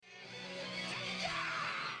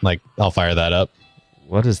Like, I'll fire that up.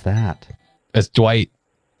 What is that? It's Dwight.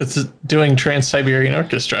 It's doing Trans-Siberian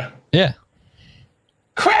Orchestra. Yeah.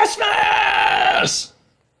 Christmas!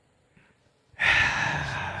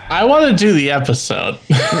 I want to do the episode.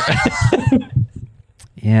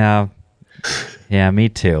 Yeah. Yeah, me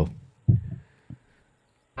too.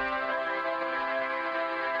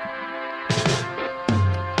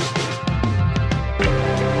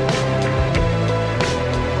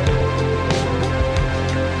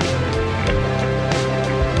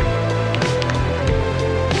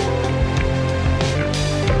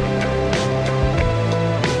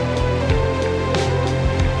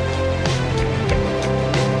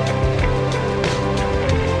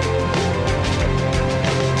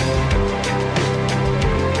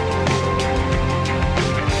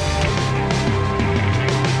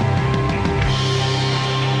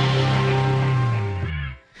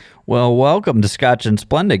 Well, welcome to Scotch and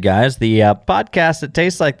Splendid, guys, the podcast that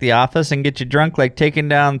tastes like The Office and gets you drunk like taking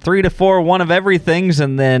down 3 to 4 one of everythings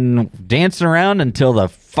and then dancing around until the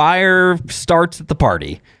fire starts at the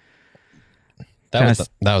party. That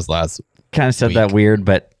was last. Kind of said that weird,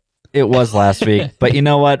 but it was last week. But you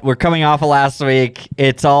know what? We're coming off of last week.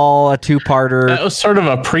 It's all a two-parter. That was sort of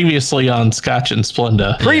a previously on Scotch and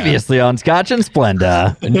Splenda. Previously on Scotch and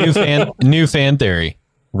Splenda. A new fan theory.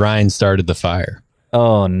 Ryan started the fire.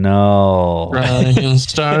 Oh, no. Ryan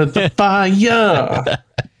started the fire.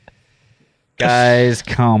 Guys,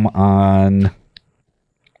 come on.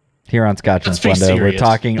 Here on Scotch and Splenda, we're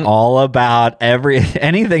talking all about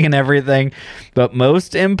anything and everything, but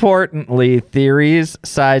most importantly, theories,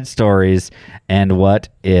 side stories, and what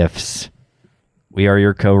ifs. We are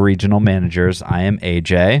your co-regional managers. I am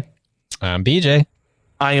AJ. I'm BJ.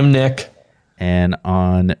 I am Nick. And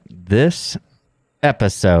on this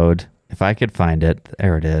episode, if I could find it,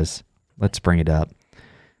 there it is. Let's bring it up.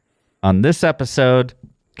 On this episode,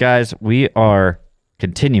 guys, we are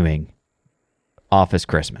continuing Office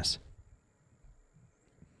Christmas.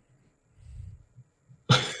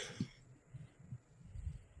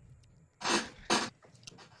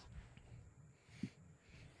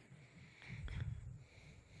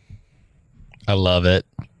 I love it.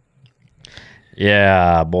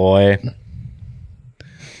 Yeah, boy.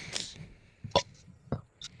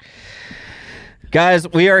 Guys,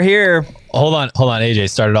 we are here. Hold on, AJ.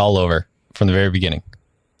 Start it all over from the very beginning.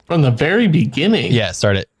 From the very beginning? Yeah,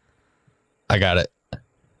 start it. I got it.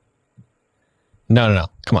 No.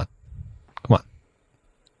 Come on.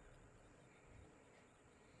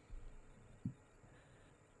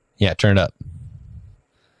 Yeah, turn it up.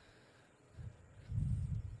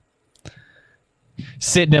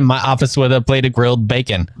 Sitting in my office with a plate of grilled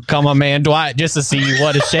bacon. Call my man Dwight just to see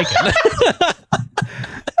what is shaking.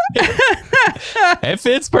 It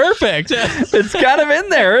fits perfect. It's kind of in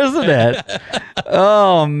there, isn't it?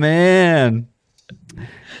 Oh, man.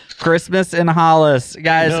 Christmas in Hollis.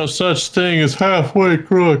 Guys. No such thing as halfway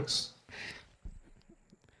crooks.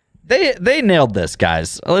 They nailed this,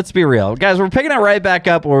 guys. Let's be real. Guys, we're picking it right back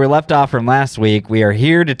up where we left off from last week. We are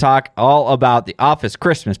here to talk all about the Office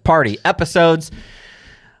Christmas Party episodes.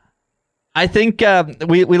 I think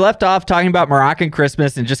we left off talking about Moroccan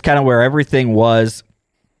Christmas and just kind of where everything was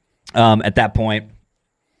at that point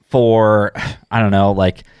for, I don't know,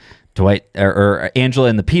 like Dwight or Angela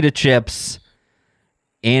and the pita chips,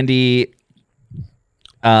 Andy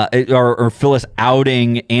or Phyllis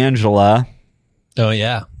outing Angela. Oh,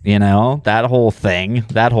 yeah. You know, that whole thing.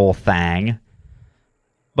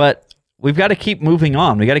 But we've got to keep moving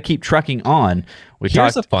on. We got to keep trucking on.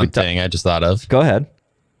 Here's a fun thing I just thought of. Go ahead.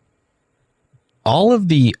 All of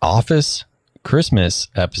the Office Christmas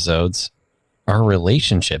episodes are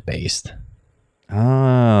relationship based.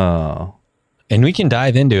 Oh. And we can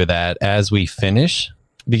dive into that as we finish,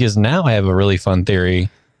 because now I have a really fun theory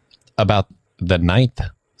about the 9th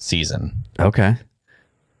season. Okay.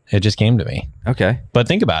 It just came to me. Okay. But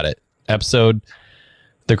think about it. The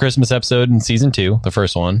Christmas episode in season 2, the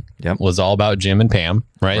first one, was all about Jim and Pam,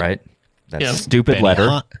 right? Right. That stupid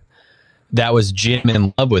letter. That was Jim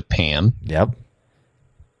in love with Pam. Yep.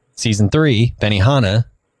 Season 3, Benihana,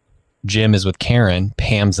 Jim is with Karen,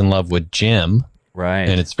 Pam's in love with Jim. Right.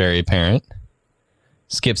 And it's very apparent.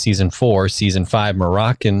 Skip season 4, season 5,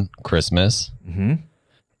 Moroccan Christmas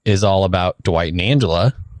is all about Dwight and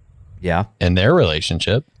Angela. Yeah. And their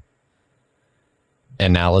relationship.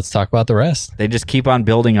 And now let's talk about the rest. They just keep on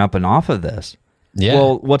building up and off of this. Yeah.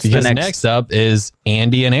 Well, what's the next? Next up is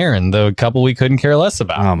Andy and Aaron, the couple we couldn't care less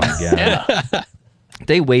about. Oh, my God.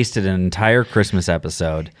 They wasted an entire Christmas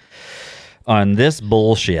episode on this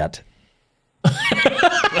bullshit.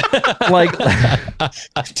 like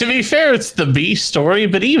To be fair, it's the B story,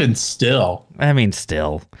 but even still, I mean,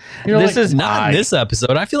 still, You're this like, is Not in this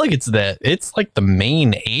episode. I feel like it's like the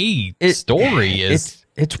main story it's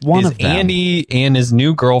one is of them. Andy and his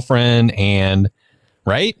new girlfriend, and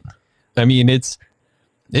right. I mean, it's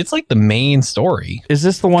like the main story. Is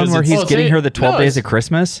this the one 'Cause where it's- he's getting her the 12 days it's- of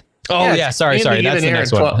Christmas? Oh Yeah, yeah, it's sorry. Andy That's the giving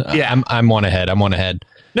next Aaron one. 12. Yeah. I'm one ahead.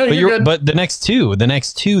 No, But you're good. But the next two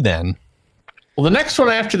then. Well, the next one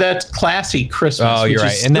after that's Classy Christmas. Oh, you're which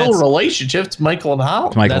right. Is And still that's- a relationship. It's Michael and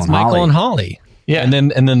Holly. That's Michael and Holly. Yeah. And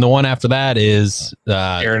then the one after that is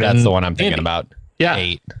Aaron that's and the one I'm thinking Andy. about. Yeah.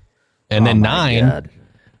 8. And then 9,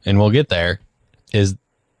 and we'll get there, is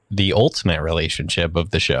the ultimate relationship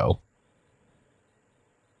of the show.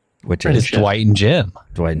 Which It's is Jim. Dwight and Jim.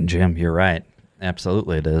 Dwight and Jim. You're right.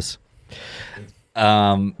 Absolutely, it is.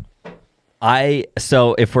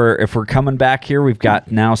 So if we're coming back here, we've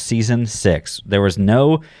got now season 6. There was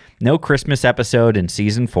no Christmas episode in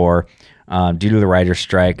season 4 due to the writer's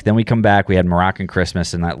strike. Then we come back. We had Moroccan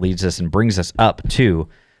Christmas, and that leads us and brings us up to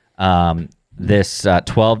this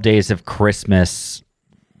 12 Days of Christmas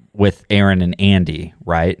with Aaron and Andy.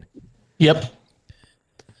 Right? Yep.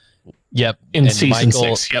 Yep. In And season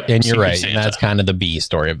 6. Yep. And you're Secret right. Santa. And that's kind of the B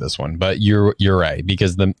story of this one. But you're right,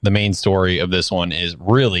 because the main story of this one is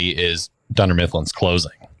Dunder Mifflin's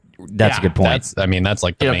closing. That's a good point. That's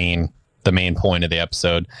like the main point of the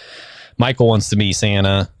episode. Michael wants to be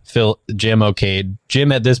Santa. Jim okayed.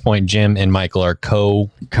 Jim at this point, Jim and Michael are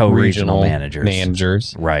co-regional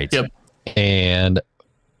managers. Right. Yep. And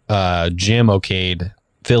Jim okayed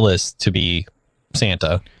Phyllis to be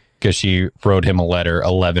Santa because she wrote him a letter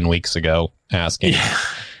 11 weeks ago asking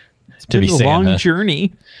to be It's a Santa. long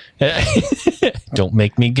journey. Don't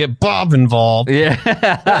make me get Bob involved. Yeah.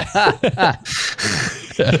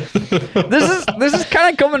 This is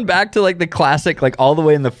kind of coming back to like the classic, like all the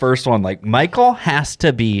way in the first one. Like Michael has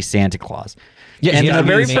to be Santa Claus. Yeah, and he's in the gotta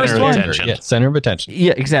very be first center of one, attention. Yeah, center of attention.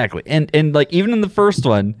 yeah, exactly. And like even in the first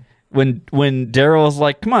one, when Daryl was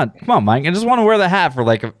like, "Come on, Mike, I just want to wear the hat for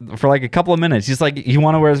like a couple of minutes." He's like, "You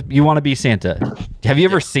want to be Santa? Have you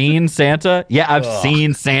ever seen Santa?" Yeah, I've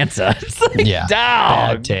seen Santa. It's like, Yeah, dog,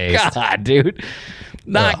 bad taste. God, dude,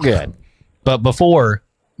 not Ugh. good. But before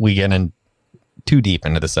we get in too deep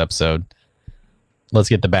into this episode, let's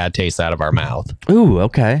get the bad taste out of our mouth Ooh,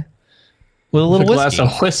 okay. with a A little glass whiskey.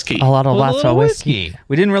 of whiskey. A lot of With a lots little of whiskey.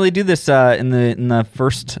 We didn't really do this in the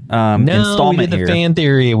first installment we did the here. fan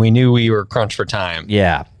theory. We knew we were crunched for time.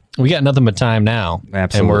 Yeah. We got nothing but time now.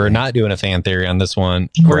 Absolutely. And we're not doing a fan theory on this one.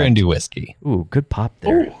 We're going to do whiskey. Ooh, good pop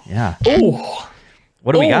there. Ooh. Yeah. Oh.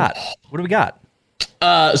 What do we Ooh. got? What do we got?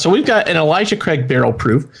 So we've got an Elijah Craig barrel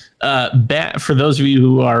proof. For those of you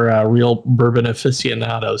who are real bourbon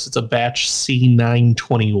aficionados, it's a batch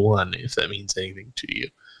C921, if that means anything to you.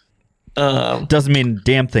 Doesn't mean a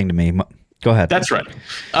damn thing to me. Go ahead. That's right.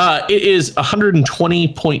 It is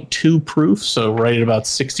 120.2 proof, so right at about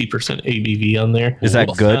 60% ABV on there. Is that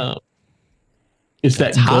good? Is that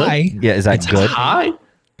It's good? high. Yeah, is that It's good? High?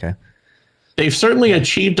 Okay. They've certainly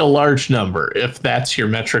achieved a large number, if that's your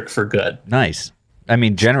metric for good. Nice. I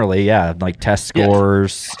mean, generally, yeah, like test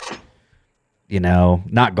scores,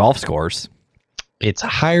 not golf scores. It's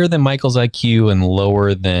higher than Michael's IQ and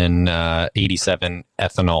lower than 87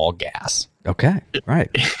 ethanol gas. Okay. Right.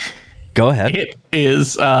 Go ahead. It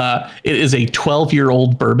is a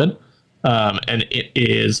 12-year-old bourbon, and it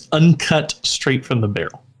is uncut straight from the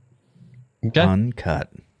barrel. Okay. Uncut.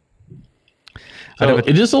 So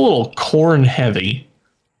it is a little corn heavy.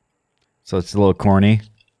 So it's a little corny.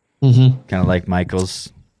 Mm-hmm. Kind of like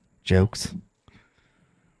Michael's jokes.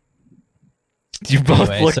 You both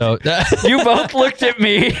Anyway, looked. You both looked at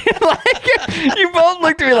me like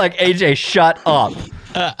AJ, shut up.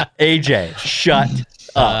 AJ, shut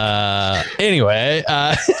up. Anyway,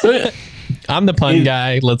 I'm the pun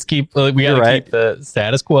guy. Let's keep. We You're gotta right. keep the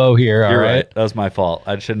status quo here. All You're right. right. That was my fault.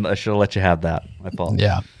 I should have let you have that. My fault.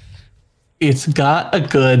 Yeah. It's got a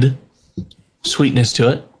good sweetness to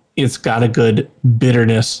it. It's got a good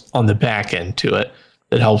bitterness on the back end to it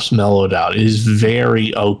that helps mellow it out. It is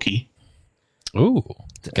very oaky. Ooh.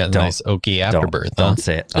 Got a Don't- nice oaky afterbirth. Don't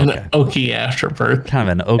say it. An Okay. oaky afterbirth, Kind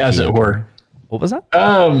of an oaky. as it were. What was that?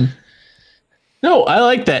 No, I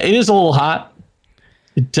like that. It is a little hot.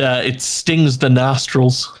 It stings the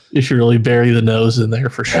nostrils if you really bury the nose in there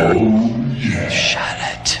for sure. Shut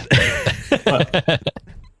it.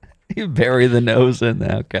 You bury the nose in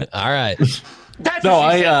there. Okay. All right.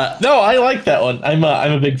 I like that one. I'm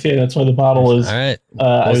a big fan. That's why the bottle is. All right.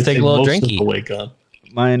 I Let's would take say a little most of drinky. the way gone.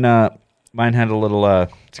 Mine had a little.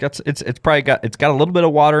 It's got a little bit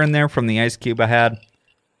of water in there from the ice cube I had.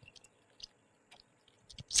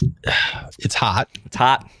 It's hot. It's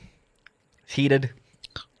hot. It's heated.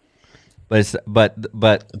 But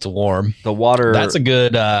It's warm. the water. That's a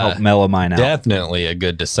good. Help mellow mine out. Definitely a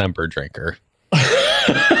good December drinker.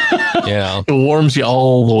 It warms you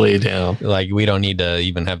all the way down. Like we don't need to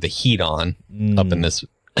even have the heat on up in this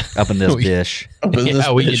dish. We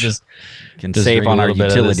can just save on our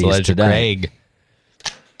utilities today.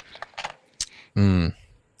 Craig.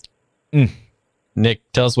 Nick,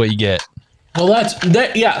 tell us what you get. Well, that's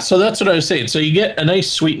that. Yeah, so that's what I was saying. So you get a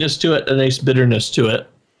nice sweetness to it, a nice bitterness to it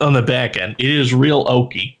on the back end. It is real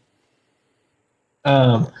oaky.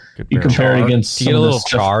 You compare it against. Do you get a little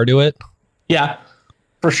char to it? Yeah,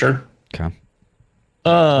 for sure. Okay.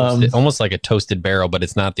 Almost like a toasted barrel, but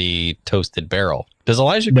it's not the toasted barrel. Does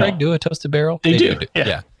Elijah Craig do a toasted barrel? They do.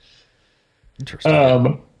 Yeah.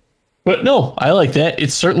 Interesting. But no, I like that.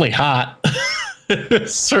 It's certainly hot.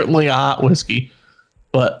 It's certainly a hot whiskey,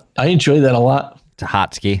 but I enjoy that a lot. It's a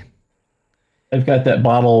hot ski. I've got that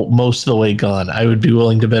bottle most of the way gone. I would be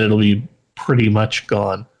willing to bet it'll be pretty much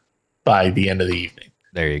gone by the end of the evening.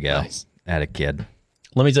 There you go. Nice. At a kid.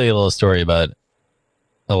 Let me tell you a little story about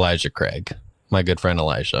Elijah Craig, my good friend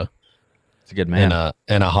Elijah. It's a good man.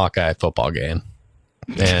 In a Hawkeye football game.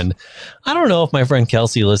 And I don't know if my friend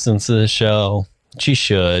Kelsey listens to this show. She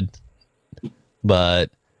should.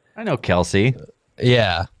 But I know Kelsey.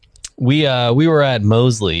 Yeah. We were at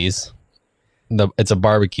Mosley's. It's a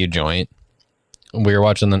barbecue joint. We were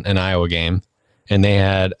watching an Iowa game, and they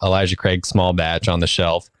had Elijah Craig small batch on the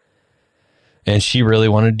shelf. And she really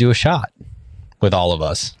wanted to do a shot with all of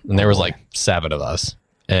us. And there was like 7 of us.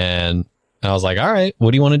 And I was like, all right,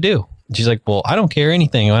 what do you want to do? And she's like, well, I don't care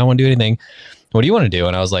anything. I don't want to do anything. What do you want to do?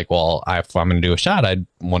 And I was like, well, if I'm going to do a shot, I'd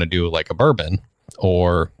want to do like a bourbon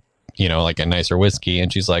or, like a nicer whiskey.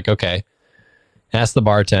 And she's like, okay. Ask the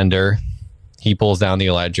bartender. He pulls down the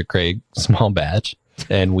Elijah Craig small batch,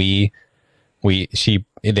 and they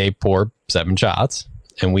pour 7 shots,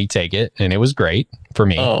 and we take it, and it was great for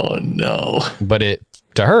me. Oh no! But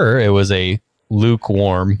to her, it was a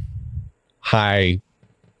lukewarm, high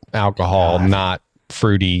alcohol, not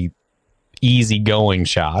fruity, easy-going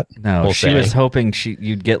shot. No, she was hoping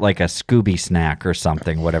you'd get like a Scooby snack or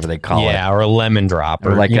something, whatever they call it. Yeah, or a lemon drop,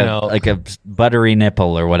 or like a buttery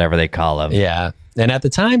nipple or whatever they call them. Yeah, and at the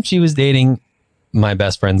time, she was dating my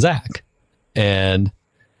best friend Zach, and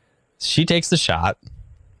she takes the shot,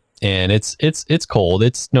 and it's cold.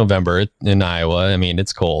 It's November in Iowa. I mean,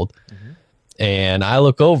 it's cold, and I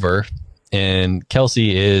look over, and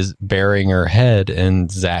Kelsey is burying her head in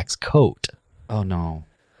Zach's coat. Oh no!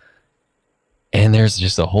 And there's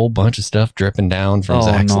just a whole bunch of stuff dripping down from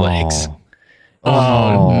Zach's legs.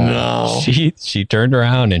 Oh no! She turned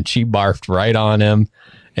around and she barfed right on him,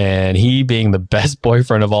 and he, being the best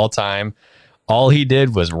boyfriend of all time, all he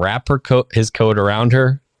did was wrap his coat around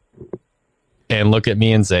her and look at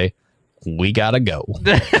me and say, "We gotta go."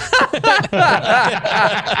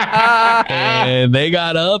 And they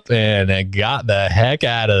got up and got the heck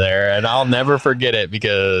out of there. And I'll never forget it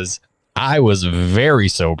because I was very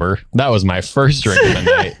sober. That was my first drink of the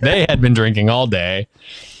night. They had been drinking all day.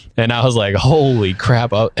 And I was like, holy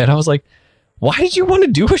crap. And I was like, why did you want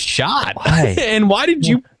to do a shot? Why? And why did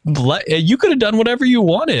you could have done whatever you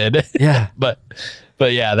wanted. Yeah. But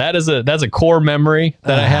yeah, that's a core memory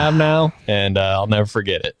that I have now, and I'll never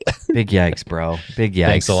forget it. Big yikes, bro. Big yikes.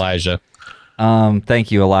 Thanks, Elijah.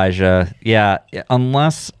 Thank you, Elijah. Yeah,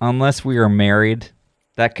 unless we are married,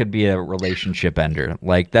 that could be a relationship ender.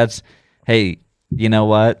 Like hey, you know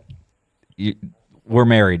what? We're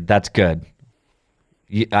married. That's good.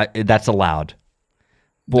 That's allowed.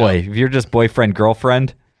 Boy, if you're just boyfriend,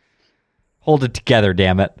 girlfriend, hold it together,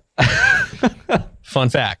 damn it. Fun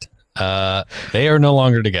fact. They are no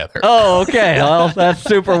longer together. Oh, okay. Well, that's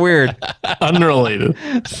super weird. Unrelated.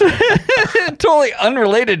 Totally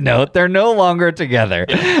unrelated note. They're no longer together.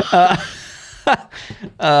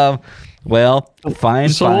 Well, fine.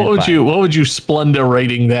 So fine, what would you Splenda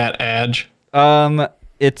rating that, Adge?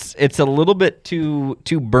 It's a little bit too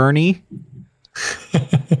burny.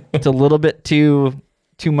 It's a little bit too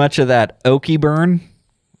much of that oaky burn.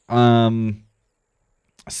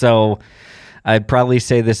 So I'd probably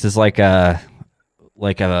say this is like a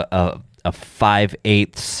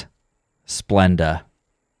 5/8 Splenda.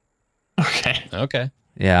 Okay.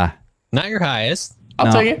 Yeah. Not your highest.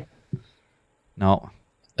 I'll take it. No.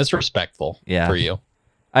 That's respectful for you.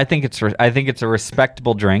 I think it's a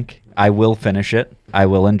respectable drink. I will finish it. I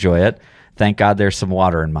will enjoy it. Thank God there's some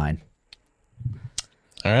water in mine.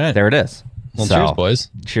 All right. There it is. Well, cheers, boys.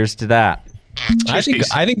 Cheers to that. I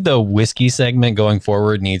think the whiskey segment going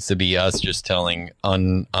forward needs to be us just telling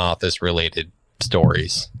unoffice related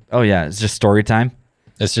stories. Oh yeah, it's just story time.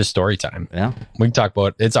 It's just story time. Yeah. We can talk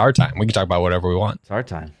about it's our time. We can talk about whatever we want. It's our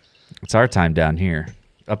time. It's our time down here.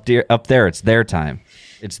 Up there, it's their time.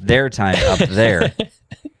 It's their time up there.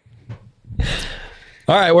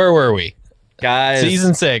 All right, where were we? Guys.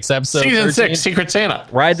 Season 6, episode Season 13. 6, Secret Santa.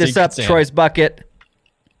 Ride this Secret up, Santa. Troy's Bucket.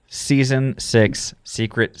 Season 6,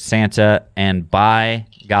 Secret Santa, and by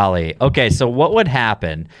golly. Okay, so what would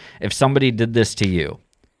happen if somebody did this to you?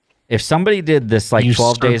 If somebody did this like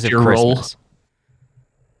 12 days of Usurped your role. Christmas.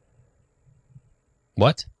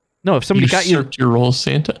 What? No, if somebody got you Usurped your role,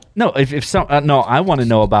 Santa. No, if some no, I want to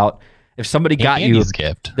know about if somebody got you Andy's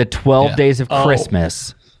gift. the 12 Yeah. days of Oh.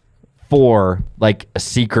 Christmas for like a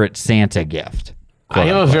Secret Santa gift. I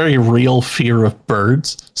have a very real fear of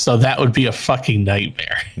birds, so that would be a fucking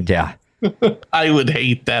nightmare. Yeah. I would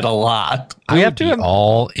hate that a lot. I We would have to be have-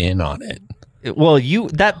 all in on it. Well, you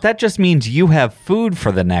that just means you have food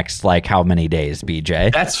for the next like how many days,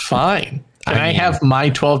 BJ? That's fine. Can I mean- have my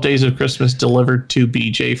 12 days of Christmas delivered to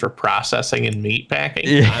BJ for processing and meat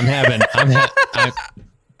packing?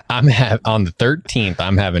 I'm on the 13th.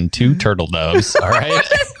 I'm having 2 turtle doves. All right.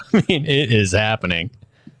 I mean, it is happening.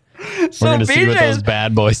 So We're gonna see what BJ's those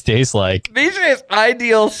bad boys taste like. BJ's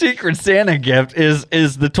ideal Secret Santa gift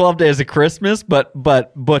is the 12 days of Christmas, but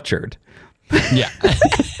butchered. Yeah.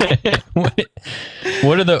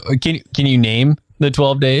 what are the? Can you name the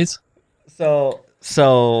 12 days?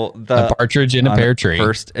 So A partridge in a pear tree.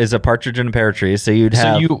 First is a partridge in a pear tree. So you'd So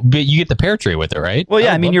have. you get the pear tree with it, right? Well, yeah,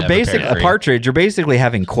 I would mean, love you're to have basic pear a tree. partridge. You're basically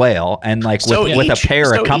having quail, and like with a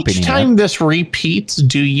pear accompanying each it. time this repeats,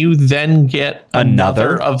 do you then get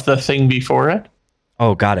Another? another of the thing before it?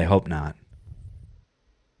 Oh God, I hope not.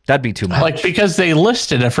 That'd be too much. Like, because they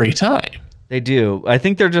list it every time. They do. I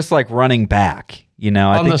think they're just like running back. You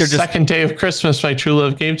know, I On think the they're just. second day of Christmas, my true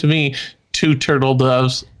love gave to me 2 turtle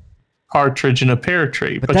doves, partridge, and a pear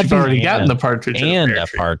tree. But that'd you've be- already gotten the partridge and and a a pear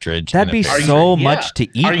tree. partridge. That'd and a be pear tree. so Yeah. much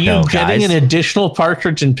to eat. Are you though, getting guys? an additional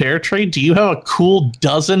partridge and pear tree? Do you have a cool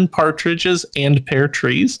dozen partridges and pear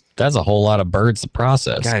trees? That's a whole lot of birds to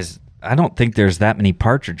process. Guys, I don't think there's that many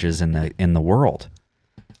partridges in the world.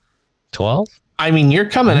 12? I mean, you're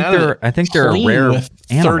coming out of it I think they're a clean rare with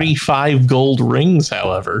animal. 35 gold rings,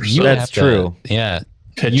 however. So That's have to- true. Yeah.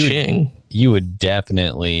 ka-ching. You would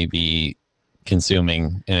definitely be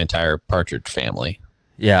consuming an entire partridge family.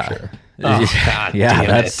 Yeah. Oh, God yeah, damn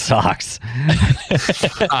that it. sucks.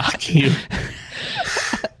 Fuck you.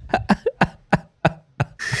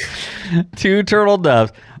 2 turtle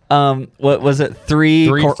doves. What was it? 3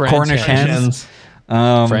 Three French Cornish hens.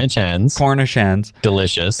 French hens. Cornish hens.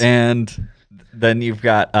 Delicious. And then you've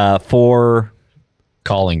got 4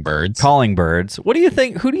 Calling birds. calling birds. What do you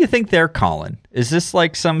think? Who do you think they're calling? Is this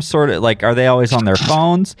like some sort of like? Are they always on their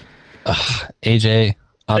phones? AJ,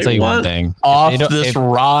 I'll tell you one want thing. Off If they don't- this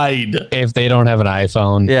ride. if they don't have an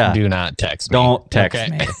iPhone, Yeah. do not text me. Don't text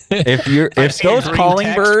Okay? me. If those Green calling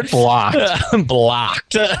text birds, blocked.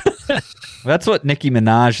 Blocked. that's what Nicki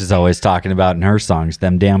Minaj is always talking about in her songs.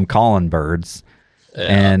 Them damn calling birds.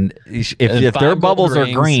 And if their 5 bubbles gold are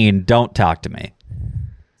rings. green, don't talk to me.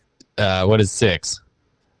 What is 6?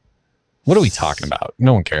 What are we talking about?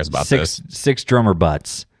 No one cares about this. Six drummer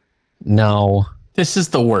butts. No. This is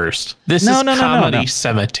the worst. This No, is no, no, comedy no.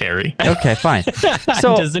 cemetery. Okay, fine.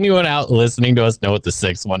 So Does anyone out listening to us know what the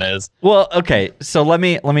 6th one is? well, okay. So let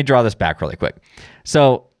me draw this back really quick.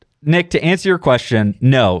 So Nick, to answer your question,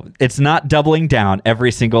 no, it's not doubling down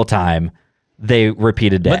every single time they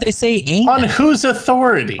repeat a day. But they say ain't. On whose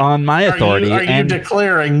authority? On my authority, Are you and-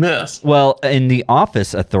 declaring this? Well, in the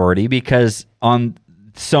office authority, because on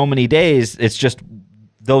so many days, it's just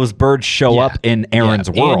those birds show up in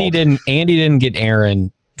Aaron's world. Andy didn't get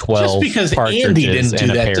Aaron 12 Just because partridges Andy didn't do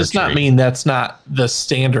and a that pear does not tree. mean that's not the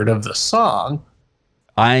standard of the song.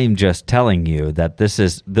 I'm just telling you that this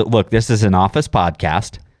is an office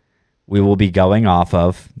podcast. We will be going off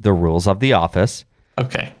of the rules of the office.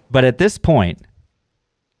 Okay. But at this point,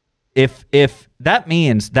 if that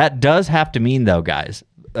means, that does have to mean though, guys,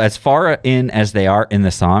 as far in as they are in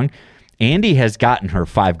the song, Andy has gotten her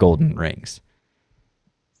 5 golden rings.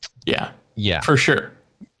 Yeah. Yeah. For sure.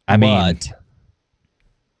 I mean,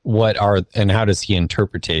 but how does he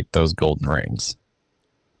interpretate those golden rings?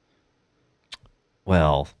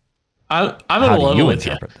 well, I'm how going to do level you with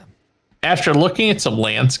you. interpret them? After looking at some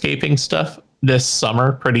landscaping stuff this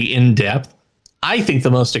summer, pretty in depth, I think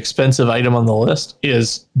the most expensive item on the list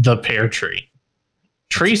is the pear tree.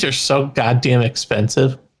 Trees are so goddamn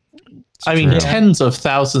expensive. I mean, true. tens of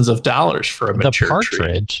thousands of dollars for a The mature tree.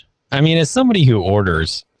 partridge. I mean, as somebody who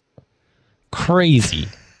orders crazy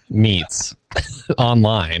meats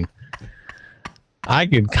online, I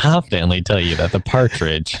could confidently tell you that the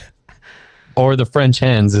partridge or the French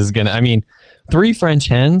hens is gonna. I mean, 3 French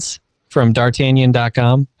hens from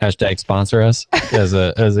D'Artagnan.com # sponsor us as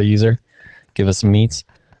a user. Give us some meats.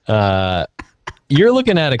 You're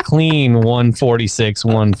looking at a clean 146,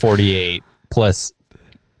 148 plus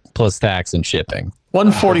tax and shipping.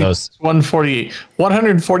 148,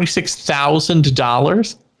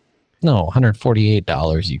 $146,000. No,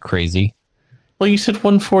 $148. You crazy? Well, you said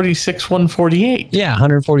 146, 148. Yeah,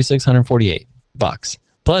 146, 148 bucks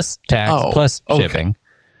plus tax plus shipping.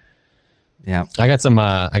 Yeah, I got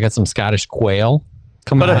some Scottish quail.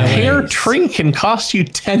 But a pear tree can cost you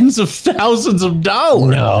tens of thousands of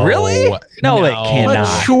dollars. No, really? No, it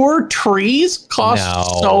cannot. Mature trees cost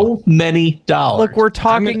so many dollars. Look, we're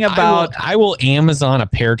talking about. I will Amazon a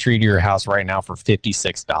pear tree to your house right now for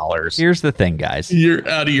 $56. Here's the thing, guys. You're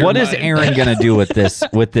out of your What mind. is Aaron gonna do with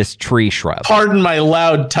this tree shrub? Pardon my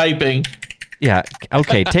loud typing. Yeah.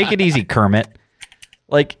 Okay. Take it easy, Kermit.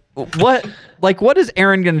 What is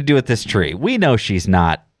Aaron gonna do with this tree? We know she's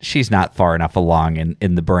not far enough along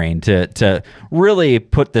in the brain to really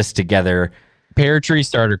put this together. Pear tree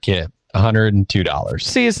starter kit, $102.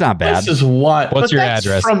 See, it's not bad. This is what. What's your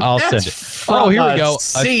address? I'll send it. Oh, here we go.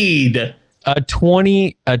 Seed. A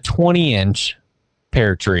 20-inch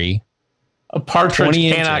pear tree. A partridge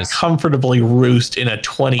cannot comfortably roost in a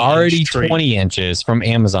 20-inch already tree. 20 inches from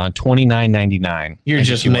Amazon, $29.99. You're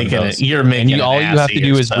just making it. You're making it. All you have to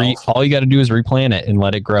do is all you got to do is replant it and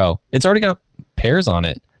let it grow. It's already got pears on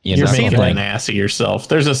it. You're making an ass of yourself.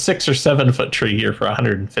 There's a 6 or 7 foot tree here for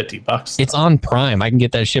 $150. It's on Prime. I can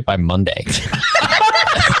get that shit by Monday.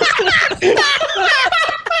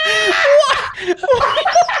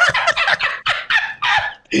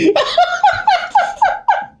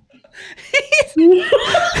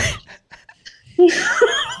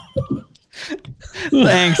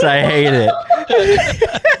 Thanks, I hate it.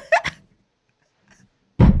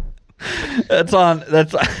 That's on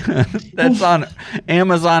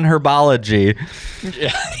Amazon Herbology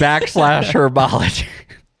 /Herbology.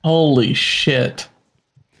 Holy shit.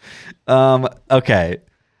 Okay.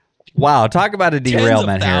 Wow, talk about a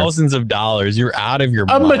derailment here. Thousands of dollars. You're out of your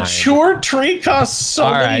mind. A mind. mature tree costs so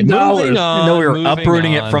many dollars. No, we were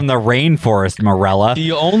uprooting it from the rainforest, Morella.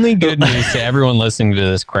 The only good news to everyone listening to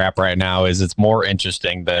this crap right now is it's more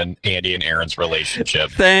interesting than Andy and Aaron's relationship.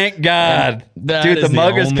 Thank God. Dude, the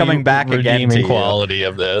mug is coming back again to quality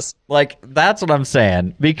of this. Like, that's what I'm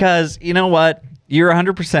saying. Because, you know what? You're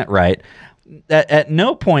 100% right. At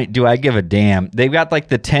no point do I give a damn. They've got like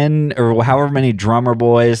the 10 or however many drummer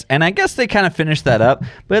boys, and I guess they kind of finished that up.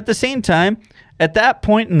 But at the same time, at that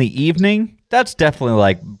point in the evening, that's definitely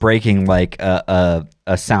like breaking like a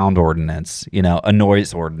sound ordinance, a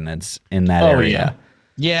noise ordinance in that area.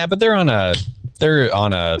 Yeah, but they're on a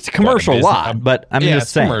it's a commercial lot, but I'm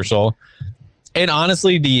just saying commercial. And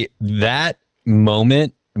honestly, that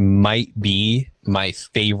moment might be my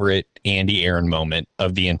favorite Andy Aaron moment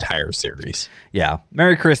of the entire series. Yeah.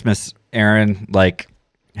 Merry Christmas, Aaron. Like,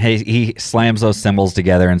 hey, he slams those cymbals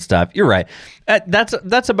together and stuff. You're right. That's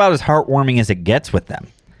about as heartwarming as it gets with them.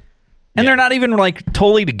 And they're not even like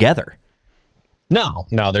totally together. No,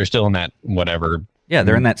 they're still in that whatever. Yeah,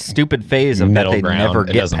 they're in that stupid phase of that they never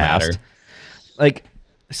get past. Matter. Like,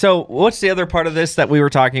 so what's the other part of this that we were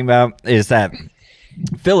talking about is that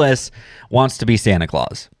Phyllis wants to be Santa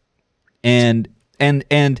Claus. And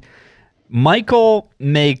Michael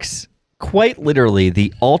makes quite literally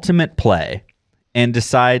the ultimate play and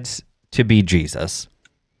decides to be Jesus.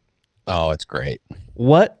 Oh, it's great.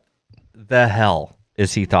 What the hell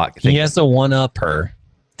is he thinking? He has to one-up her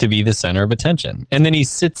to be the center of attention. And then he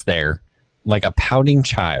sits there like a pouting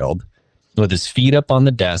child with his feet up on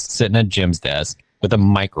the desk, sitting at Jim's desk with a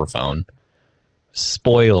microphone,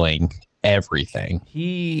 spoiling everything.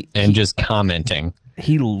 Just commenting.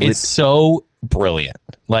 It's so brilliant.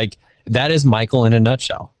 Like, that is Michael in a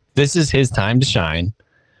nutshell. This is his time to shine.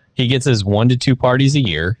 He gets his 1 to 2 parties a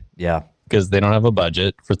year. Yeah. Because they don't have a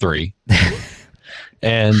budget for 3.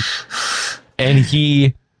 and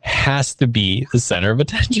he has to be the center of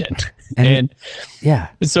attention. And yeah.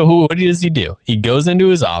 So what does he do? He goes into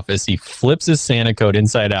his office, he flips his Santa coat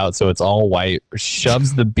inside out so it's all white,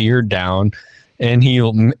 shoves the beard down, and he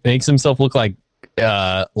makes himself look like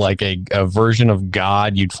a version of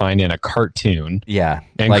God you'd find in a cartoon. Yeah.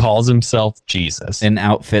 And calls himself Jesus. An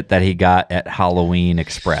outfit that he got at Halloween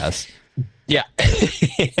Express. Yeah.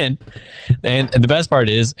 and the best part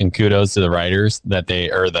is, and kudos to the writers, that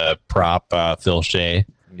the prop Phil Shea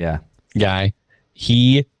guy,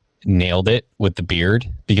 he nailed it with the beard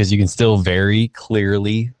because you can still very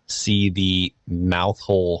clearly see the mouth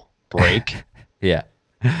hole break. Yeah.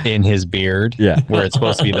 In his beard, yeah, where it's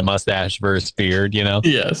supposed to be the mustache versus beard,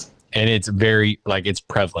 Yes. And it's very like it's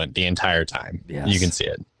prevalent the entire time. Yes. You can see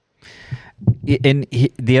it. And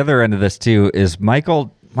the other end of this too is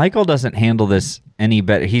Michael doesn't handle this any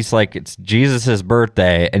better. He's like, it's Jesus's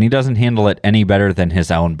birthday, and he doesn't handle it any better than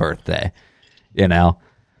his own birthday. You know?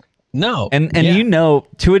 No. And you know,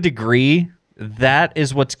 to a degree, that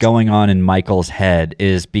is what's going on in Michael's head,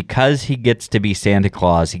 is because he gets to be Santa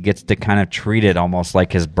Claus, he gets to kind of treat it almost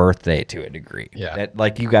like his birthday to a degree. Yeah. That,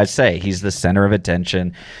 like you guys say, he's the center of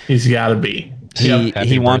attention. He's got to be.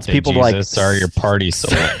 He wants birthday, people Jesus. to like, sorry your party's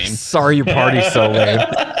so lame. sorry your party's so lame.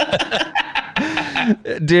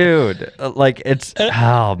 Dude, like it's,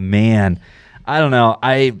 oh man. I don't know.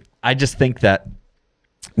 I just think that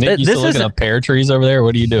Nick, you this still looking is up pear trees over there?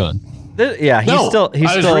 What are you doing? yeah, he's I was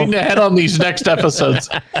still reading ahead on these next episodes.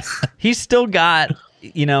 he's still got,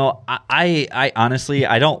 you know, I honestly,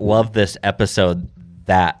 I don't love this episode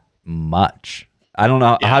that much. I don't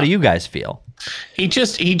know. Yeah. How do you guys feel? He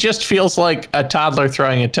just feels like a toddler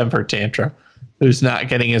throwing a temper tantrum who's not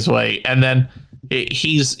getting his way. And then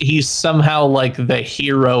he's somehow like the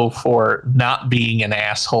hero for not being an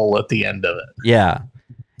asshole at the end of it. Yeah.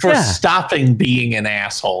 For stopping being an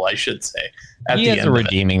asshole, I should say. He has a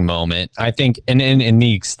redeeming moment, I think. And in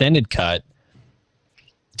the extended cut,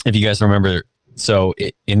 if you guys remember, so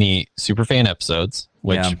in the Superfan episodes,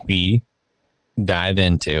 which we dive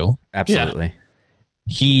into, Absolutely.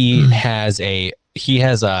 he has a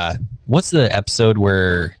what's the episode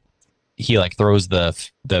where he like throws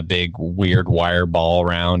the big weird wire ball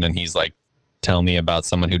around and he's like, tell me about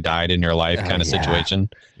someone who died in your life kind of situation.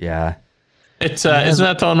 Yeah. It's isn't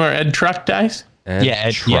that the one where Ed Truck dies?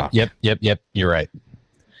 Ed Truck. Yep. You're right.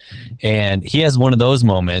 And he has one of those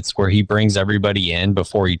moments where he brings everybody in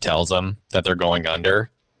before he tells them that they're going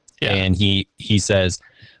under. Yeah. And he says,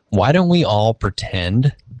 why don't we all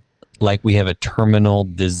pretend like we have a terminal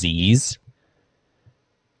disease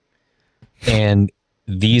and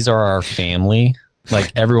these are our family?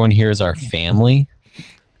 Like everyone here is our family.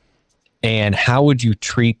 And how would you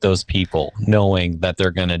treat those people knowing that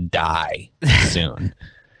they're going to die soon?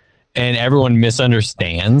 And everyone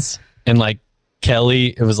misunderstands. And like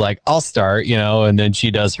Kelly, it was like, I'll start, you know, and then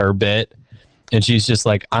she does her bit. And she's just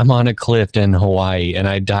like, I'm on a cliff in Hawaii and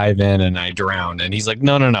I dive in and I drown. And he's like,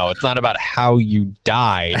 no. It's not about how you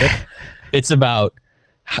died. It's about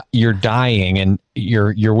you're dying and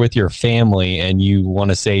you're with your family and you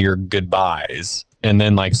want to say your goodbyes. And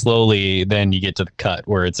then like slowly, then you get to the cut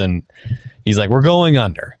where he's like, we're going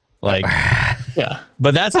under. Like, yeah.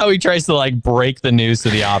 But that's how he tries to like break the news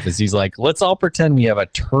to the office. He's like, let's all pretend we have a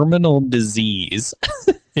terminal disease.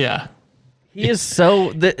 Yeah. He is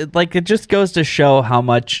so, like, it just goes to show how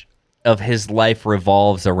much of his life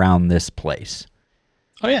revolves around this place.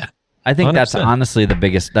 Oh, yeah. I think 100%. That's honestly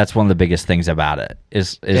that's one of the biggest things about it.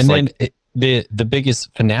 And like, then the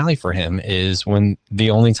biggest finale for him is when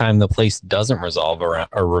the only time the place doesn't revolve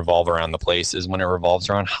around the place is when it revolves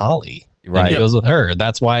around Holly. Right. And he goes with her.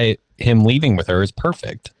 That's why him leaving with her is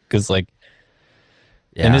perfect. Because and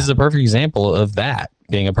this is a perfect example of that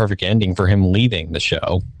being a perfect ending for him leaving the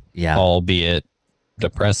show. Yeah. Albeit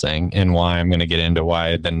depressing, and why I'm going to get into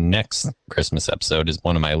why the next Christmas episode is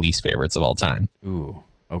one of my least favorites of all time. Ooh.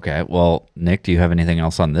 Okay. Well, Nick, do you have anything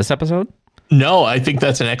else on this episode? No, I think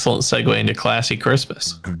that's an excellent segue into Classy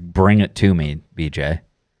Christmas. Bring it to me, BJ.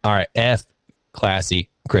 All right. F, Classy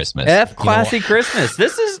Christmas. F, Classy Christmas.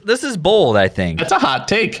 This is bold, I think. That's a hot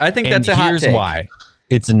take. I think that's a hot take. Here's why.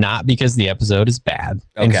 It's not because the episode is bad.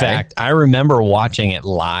 Okay. In fact, I remember watching it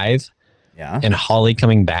live and Holly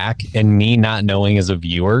coming back and me not knowing as a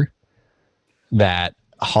viewer that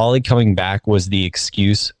Holly coming back was the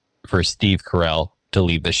excuse for Steve Carell to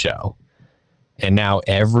leave the show. And now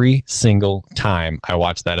every single time I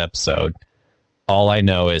watch that episode, all I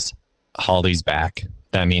know is Holly's back.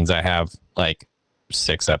 That means I have like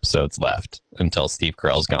 6 episodes left until Steve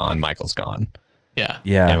Carell's gone, Michael's gone.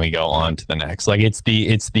 Yeah. And we go on to the next. Like it's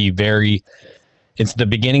the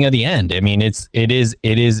beginning of the end. I mean, it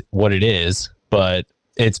is what it is, but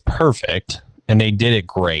it's perfect and they did it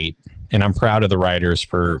great. And I'm proud of the writers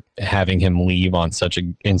for having him leave on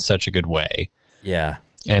in such a good way. Yeah.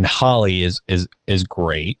 And Holly is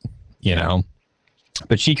great, you know,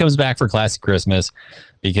 but she comes back for Classic Christmas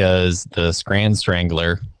because the Scranton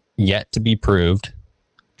Strangler yet to be proved.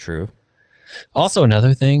 True. Also,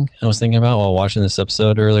 another thing I was thinking about while watching this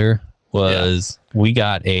episode earlier was we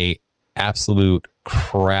got a absolute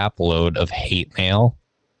crap load of hate mail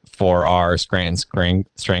for our Scranton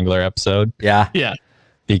Strangler episode. Yeah. Yeah.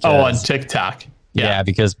 Because, on TikTok. Yeah,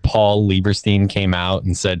 because Paul Lieberstein came out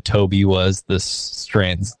and said Toby was the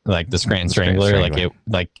Scranton Strangler.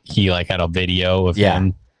 Like he had a video of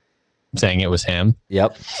him. saying it was him.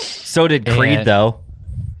 Yep. So did Creed, And- though.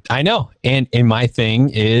 I know. And my thing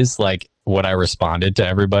is like what I responded to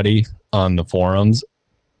everybody on the forums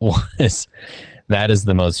was that is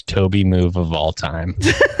the most Toby move of all time.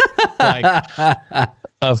 Like,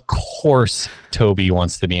 of course Toby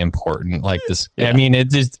wants to be important like this. Yeah. I mean, it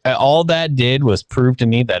just all that did was prove to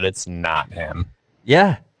me that it's not him.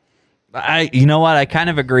 Yeah. You know what? I kind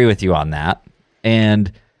of agree with you on that.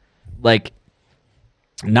 And like,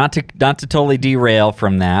 not to totally derail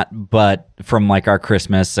from that, but from like our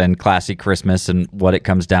Christmas and classy Christmas and what it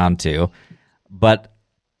comes down to. But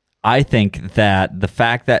I think that the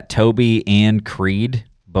fact that Toby and Creed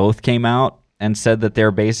both came out and said that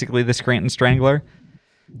they're basically the Scranton Strangler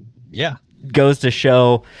Yeah. goes to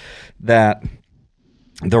show that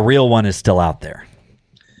the real one is still out there.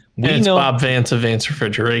 And it's Bob Vance of Vance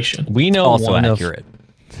Refrigeration. We know Also one accurate.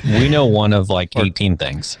 we know one of like 18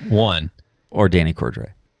 things. One, Or Danny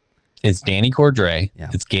Cordray. it's Danny Cordray. Yeah.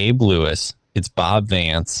 It's Gabe Lewis. It's Bob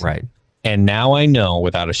Vance. Right. And now I know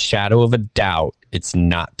without a shadow of a doubt, it's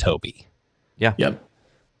not Toby Yeah. Yep.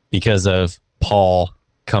 because of Paul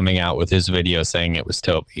coming out with his video saying it was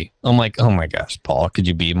Toby. I'm like, oh my gosh, Paul, could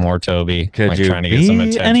you be more Toby? Could like you trying to be get some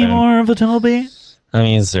attention. any more of a Toby? I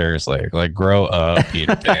mean, seriously, like grow up,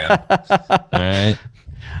 Peter Pan. All right.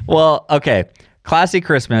 Well, okay. Classy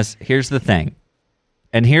Christmas. Here's the thing.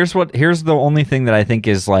 And here's the only thing that I think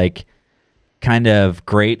is like kind of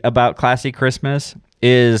great about Classy Christmas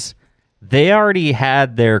is they already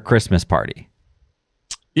had their Christmas party.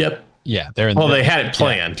 Yep. Yeah, they're Well, they had it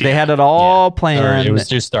planned. They had it all Or planned. it was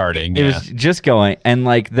just starting. It was just going. And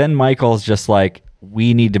like then Michael's just like,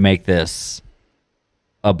 we need to make this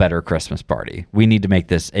a better Christmas party. We need to make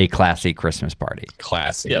this a classy Christmas party.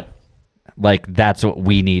 classy. Yep. Like that's what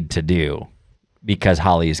we need to do because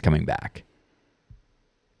Holly is coming back.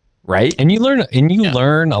 Right? And you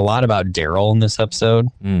learn a lot about Daryl in this episode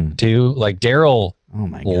too. Like Daryl Oh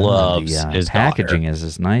my god! loves the his packaging daughter. is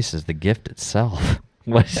as nice as the gift itself.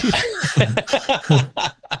 What?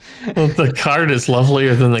 Well, the card is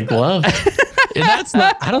lovelier than the glove. That's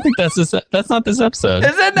not. I don't think that's not this episode.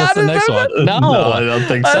 Is it not That's the this next episode? one. No, No, I don't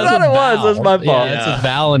think so. I thought it was. That's my fault. Yeah, it's a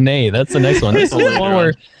Val and Nate. That's the next one. This is the one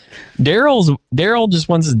where Daryl just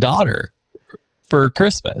wants his daughter for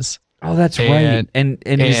Christmas. Oh, that's right. And- And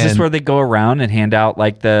is this and- where they go around and hand out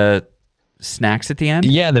like the snacks at the end?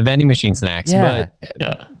 Yeah, the vending machine snacks. Yeah.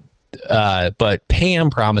 But Pam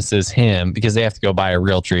promises him because they have to go buy a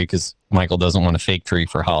real tree because Michael doesn't want a fake tree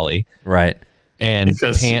for Holly. Right. And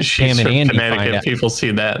Because Pam she's and from Andy find Connecticut. out People see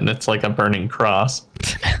that and it's like a burning cross.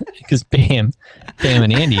 because Pam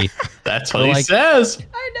and Andy That's what They're he like- says.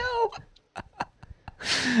 I know.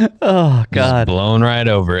 Oh just God. blown right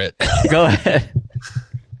over it. Go ahead.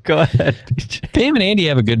 Go ahead. Pam and Andy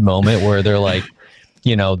have a good moment where they're like,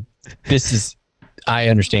 this is. I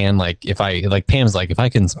understand. Like Pam's like, if I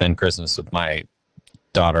couldn't spend Christmas with my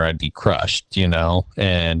daughter, I'd be crushed.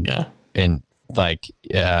 And Yeah. and like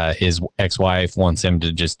his ex-wife wants him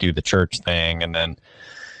to just do the church thing, and then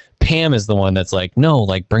Pam is the one that's like, no,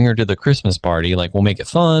 like bring her to the Christmas party, like we'll make it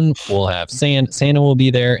fun, we'll have Santa will be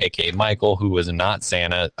there, aka Michael, who was not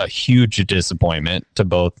Santa, a huge disappointment to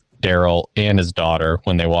both Daryl and his daughter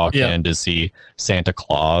when they walk in to see Santa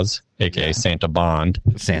Claus, aka Santa Bond.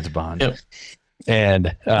 Santa Bond. Yep. And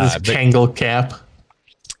This Kangol cap.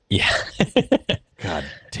 yeah. God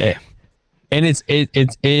damn. And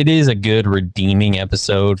it is a good redeeming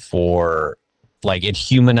episode for like it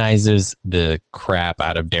humanizes the crap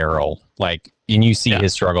out of Daryl. Like, and you see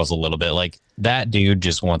his struggles a little bit. Like that dude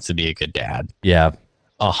just wants to be a good dad Yeah.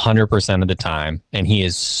 100% of the time. And he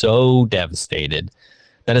is so devastated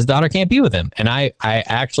that his daughter can't be with him. And I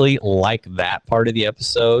actually like that part of the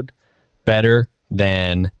episode better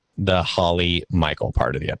than the Holly Michael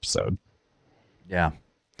part of the episode. Yeah.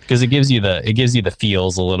 Because it gives you the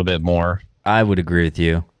feels a little bit more. I would agree with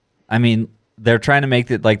you. I mean, they're trying to make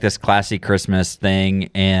it like this classy Christmas thing,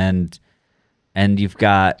 and you've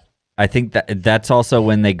got. I think that's also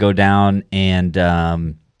when they go down and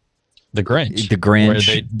The Grinch. The Grinch.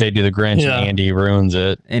 Where they do the Grinch Yeah. and Andy ruins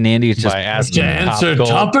it and Andy's just by asking To answer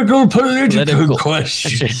topical political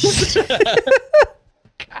questions.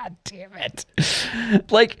 God damn it!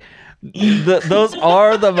 Like those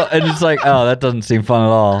are the and it's like, oh, that doesn't seem fun at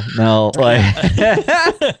all. No, like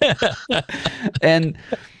and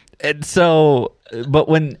so, but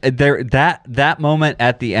when there that moment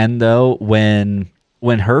at the end though, when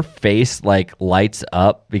her face like lights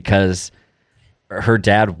up because her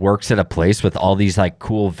dad works at a place with all these like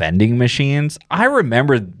cool vending machines, I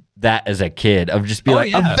remember that as a kid of just be a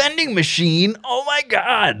yeah. vending machine. Oh my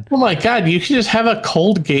god. Oh my god, you can just have a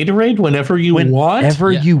cold Gatorade whenever you want.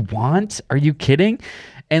 Whenever you want. Are you kidding?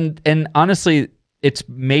 And honestly, it's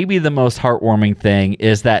maybe the most heartwarming thing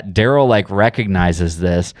is that Daryl like recognizes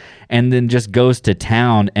this and then just goes to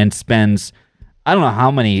town and spends I don't know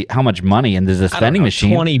how much money in this vending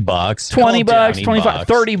machine. $20, $20, $25,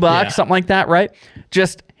 $30, something like that, right?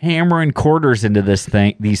 Just hammering quarters into these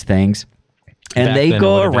things. And Back they then,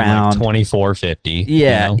 go it would've been around like $24.50.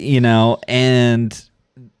 Yeah, and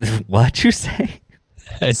what'd you say?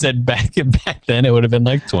 I said back then it would have been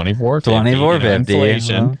like $24.50.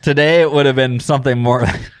 Inflation. Well, today it would have been something more.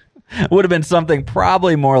 Would have been something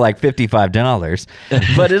probably more like $55.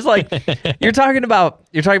 But it's like you're talking about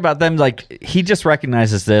them like he just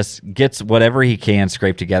recognizes this, gets whatever he can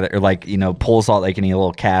scrape together, or like pulls out like any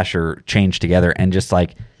little cash or change together, and just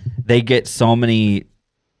like they get so many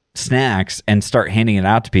snacks and start handing it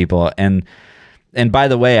out to people. And by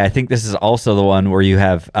the way, I think this is also the one where you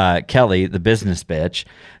have Kelly, the business bitch,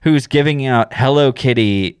 who's giving out Hello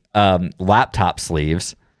Kitty laptop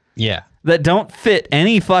sleeves. Yeah. That don't fit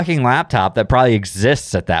any fucking laptop that probably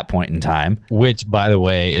exists at that point in time. Which, by the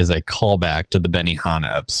way, is a callback to the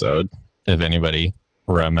Benihana episode, if anybody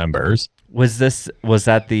remembers. Was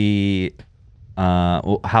that the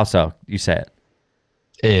how so? You say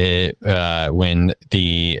it. When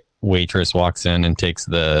the waitress walks in and takes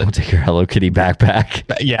the... I'll take your Hello Kitty backpack.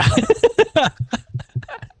 Yeah.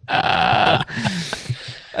 I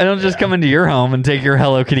don't just come into your home and take your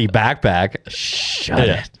Hello Kitty backpack. Shut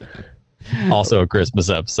it. Also a Christmas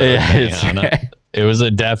episode. Yeah, it's right. It was a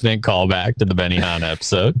definite callback to the Benihana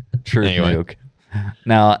episode. True. Anyway. Nuke.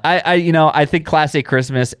 Now, I think Classic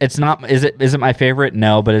Christmas, it's not, is it my favorite?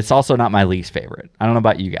 No, but it's also not my least favorite. I don't know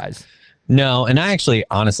about you guys. No, and I actually,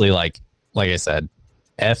 honestly, like I said,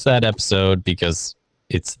 F that episode because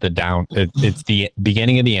it's it's the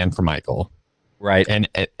beginning of the end for Michael. Right. And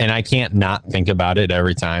I can't not think about it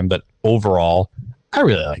every time, but overall, I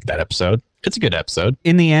really like that episode. It's a good episode.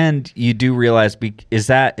 In the end, you do realize, is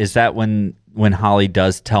that when Holly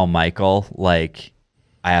does tell Michael, like,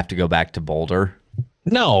 I have to go back to Boulder?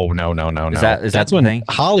 No. Is that when thing?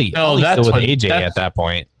 Holly's still with AJ at that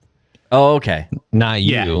point. Oh, okay. Not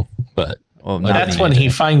you, but... Well, that's when he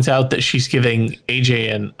finds out that she's giving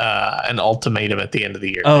AJ an ultimatum at the end of the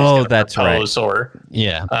year. Oh, that's right. Or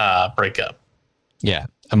break up. Yeah,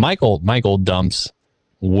 and Michael dumps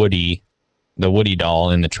Woody, the Woody doll,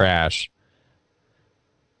 in the trash,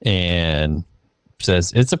 and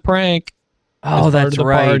says it's a prank. Oh, that's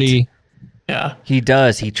right. Party. Yeah, he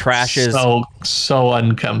does. He trashes so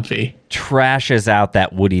uncomfy. Trashes out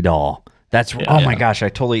that Woody doll. That's oh my gosh!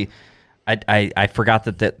 I forgot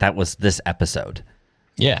that was this episode.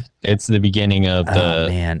 Yeah, it's the beginning of the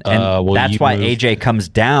man, and that's why AJ comes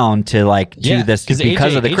down to this because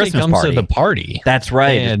AJ, of the Christmas comes party. To the party. That's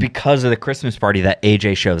right. It's because of the Christmas party that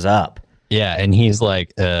AJ shows up. Yeah, and he's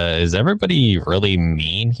like, "Is everybody really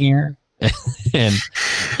mean here?" and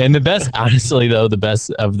the best, honestly, though, the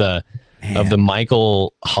best of the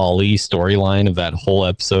Michael Holly storyline of that whole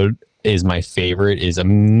episode is my favorite. Is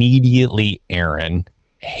immediately Aaron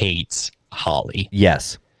hates Holly.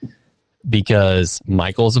 Yes. Because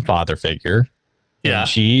Michael's a father figure. Yeah. And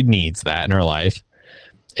she needs that in her life.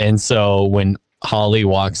 And so when Holly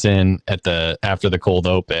walks in after the cold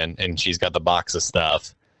open and she's got the box of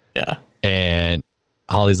stuff. Yeah. And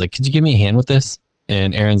Holly's like, "Could you give me a hand with this?"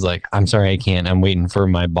 And Aaron's like, "I'm sorry, I can't. I'm waiting for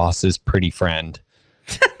my boss's pretty friend."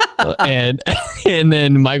 and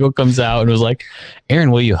then Michael comes out and was like,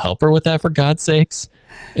 "Aaron, will you help her with that for God's sakes?"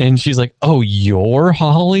 And she's like, "Oh, you're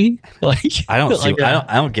Holly?" Like, I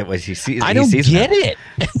don't get what she sees. I don't get it.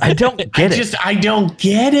 I don't get it. I don't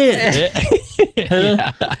get it.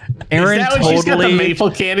 Yeah. Aaron is that when she's got the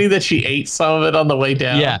maple candy that she ate some of it on the way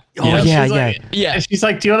down? Yeah. Oh yeah. And she's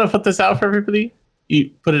like, "Do you want to put this out for everybody? You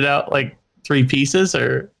put it out like 3 pieces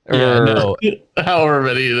or no, however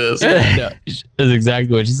many it is." No, that's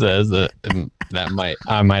exactly what she says.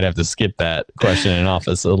 I might have to skip that question in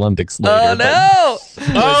office Olympics later. Oh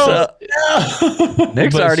no!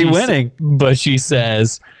 Nick's already winning. But she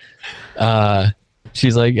says,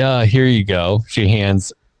 she's like, "Here you go." She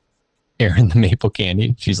hands Aaron the maple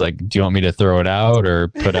candy. She's like, "Do you want me to throw it out or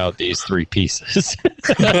put out these 3 pieces?"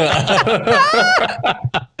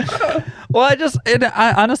 Well,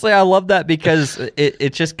 I honestly love that because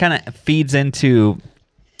it just kind of feeds into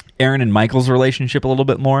Aaron and Michael's relationship a little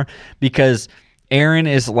bit more, because Aaron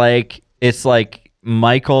is like, it's like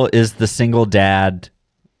Michael is the single dad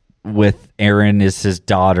with Aaron is his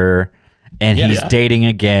daughter, and he's dating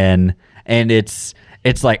again, and it's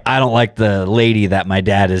It's like, I don't like the lady that my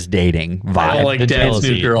dad is dating vibe. I don't like The dad's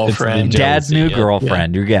jealousy. new girlfriend. It's the Dad's new jealousy,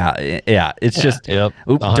 girlfriend. Yeah. It's just, Yep.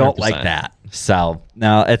 don't like 100%. that. So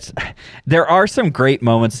no, there are some great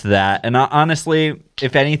moments to that, and honestly,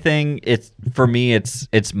 if anything, it's for me, it's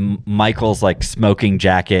Michael's like smoking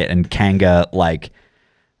jacket and Kanga like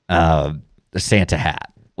Santa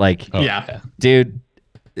hat. Like, Yeah. dude,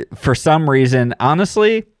 for some reason,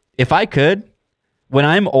 honestly, if I could, when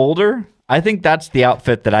I'm older, I think that's the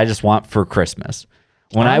outfit that I just want for Christmas.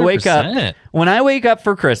 When I wake up 100%.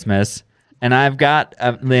 for Christmas and I've got,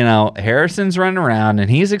 Harrison's running around and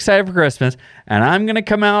he's excited for Christmas, and I'm going to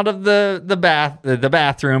come out of the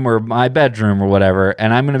bathroom or my bedroom or whatever,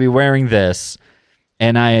 and I'm going to be wearing this,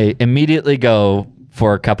 and I immediately go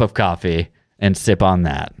for a cup of coffee and sip on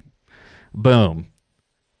that. Boom.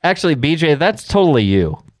 Actually, BJ, that's totally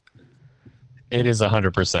you. It is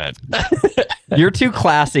 100%. You're too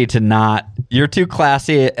classy to not. You're too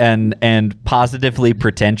classy and positively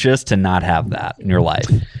pretentious to not have that in your life.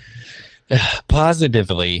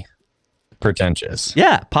 Positively pretentious.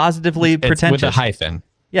 Yeah, positively It's pretentious. with a hyphen.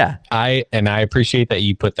 Yeah, I appreciate that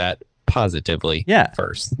you put that positively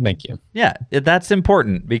first. Thank you. yeah, that's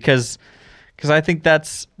important because I think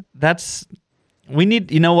that's we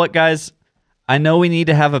need. You know what, guys? I know we need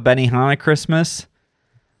to have a Benihana Christmas,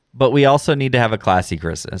 but we also need to have a classy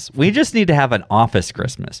Christmas. We just need to have an office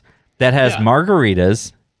Christmas that has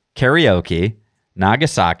margaritas, karaoke,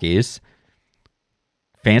 nog-a-sakes,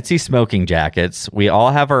 fancy smoking jackets. We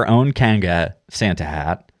all have our own Kanga Santa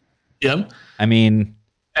hat. Yep. I mean,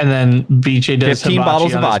 And then BJ does 15 hibachi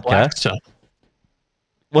bottles of on his vodka. Blackstone.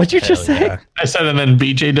 what'd you just say? Yeah. I said, and then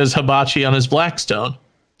BJ does hibachi on his Blackstone.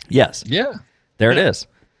 Yes. Yeah. There it is.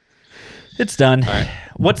 It's done. right.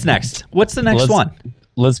 What's next? What's the next one?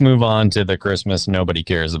 Let's move on to the Christmas nobody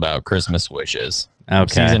cares about, Christmas wishes.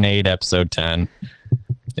 Okay. Season 8, episode 10.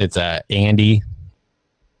 It's Andy.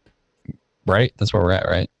 Right? That's where we're at,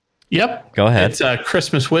 right? Yep. Go ahead. It's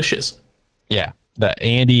Christmas wishes. Yeah. The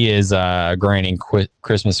Andy is granting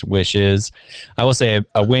Christmas wishes. I will say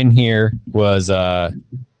a win here was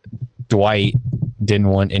Dwight didn't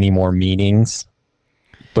want any more meetings,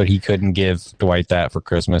 but he couldn't give Dwight that for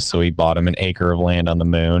Christmas, so he bought him an acre of land on the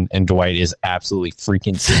moon, and Dwight is absolutely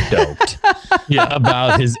freaking stoked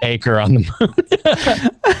about his acre on the moon.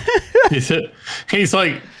 He's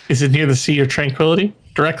like, is it near the Sea of Tranquility?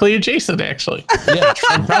 Directly adjacent, actually. Yeah,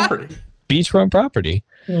 Beachfront property. beachfront property.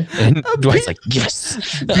 And Dwight's like, yes.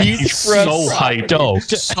 He's so hyped. Stoked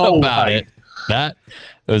So about hyped. it. That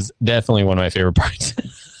was definitely one of my favorite parts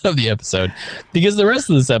of the episode, because the rest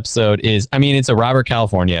of this episode is, I mean, it's a Robert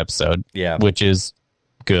California episode, which is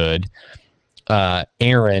good.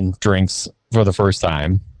 Aaron drinks for the first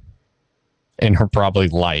time in her probably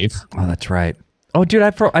life. Oh, that's right. Oh, dude,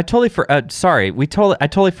 I totally sorry. I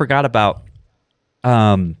totally forgot about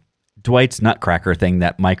Dwight's Nutcracker thing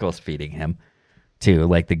that Michael's feeding him too,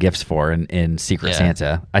 like the gifts for in Secret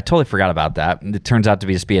Santa. I totally forgot about that. It turns out to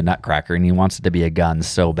just be a Nutcracker, and he wants it to be a gun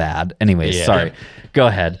so bad. Anyways, sorry. Go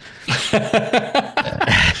ahead.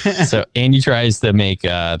 So Andy tries to make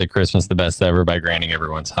the Christmas the best ever by granting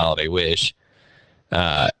everyone's holiday wish.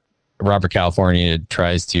 Robert California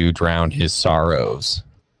tries to drown his sorrows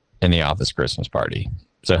in the office Christmas party.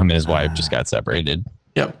 So him and his wife just got separated.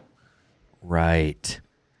 Yep. Right.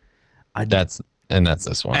 That's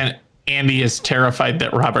this one. And Andy is terrified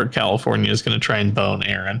that Robert California is going to try and bone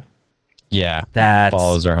Aaron. Yeah. That's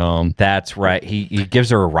Follows her home. That's right. He gives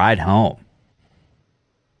her a ride home.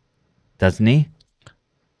 Doesn't he?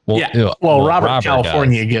 Well, Robert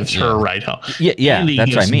California gives her a ride home. Yeah, Andy that's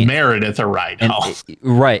what I gives mean. Meredith a ride home.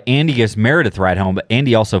 Right. Andy gives Meredith a ride home, but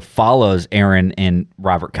Andy also follows Aaron in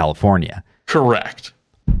Robert California. Correct.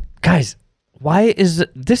 Guys, why is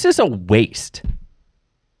this is a waste?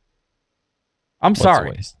 I'm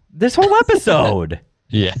sorry. This whole episode.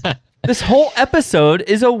 Yeah. This whole episode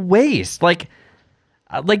is a waste. Like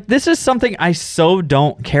this is something I so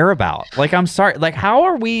don't care about. Like, I'm sorry. Like, how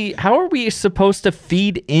are we supposed to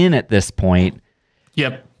feed in at this point?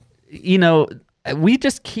 Yep. You know, we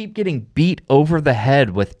just keep getting beat over the head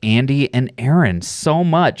with Andy and Aaron so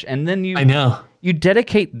much, and then I know. You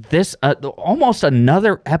dedicate this almost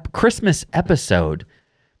another Christmas episode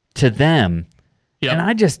to them. Yep. And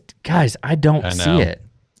I don't see it.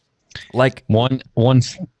 Like, one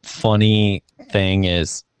funny thing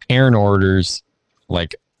is Aaron orders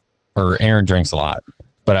Aaron drinks a lot,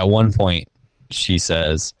 but at one point she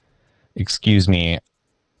says, "Excuse me,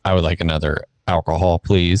 I would like another alcohol,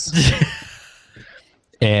 please."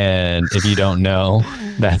 And if you don't know,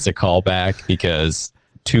 that's a callback because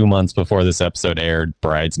 2 months before this episode aired,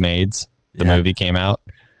 Bridesmaids, the movie came out.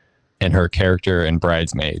 and her character in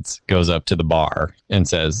Bridesmaids goes up to the bar and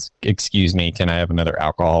says, "Excuse me, can I have another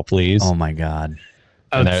alcohol, please?" Oh my God.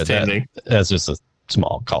 And Outstanding. that's just a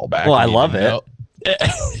small callback. Well, I if you love didn't know.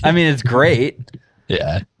 I mean, it's great.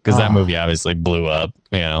 Yeah, because that movie obviously blew up.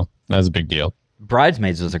 That was a big deal.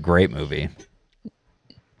 Bridesmaids was a great movie.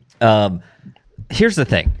 Here's the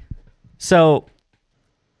thing. So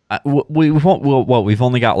we've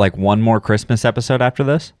only got like one more Christmas episode after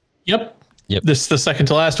this. Yep. Yep. This is the second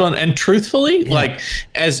to last one. And truthfully, like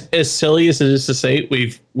as silly as it is to say,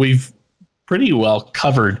 we've pretty well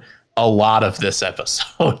covered a lot of this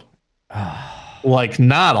episode. Like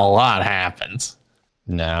not a lot happens.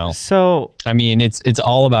 No. So I mean, it's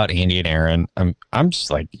all about Andy and Aaron. I'm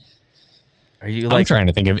just like, are you I'm like trying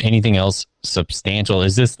to think of anything else substantial.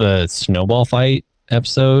 Is this the snowball fight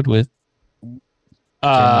episode with Jim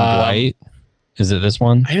and Dwight? Is it this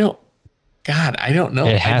one? I don't know.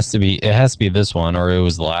 It has to be this one, or it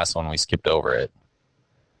was the last one we skipped over it.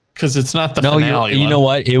 Because it's not the No, finale. you know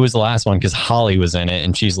what? It was the last one because Holly was in it,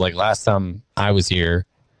 and she's like, "Last time I was here,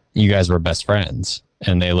 you guys were best friends,"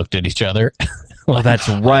 and they looked at each other. Oh, that's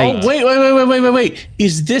right. Oh, wait.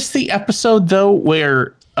 Is this the episode though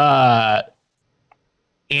where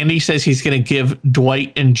Andy says he's going to give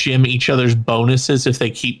Dwight and Jim each other's bonuses if they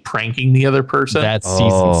keep pranking the other person? That's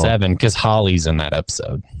season 7 because Holly's in that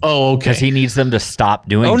episode. Oh, okay. Because he needs them to stop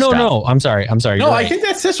doing stuff. No. I'm sorry. No, You're right. I think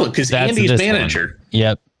that's this one because Andy's manager.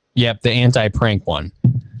 One. Yep. The anti-prank one.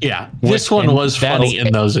 Yeah, this one was funny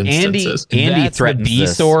in those instances. Andy that's threatens the B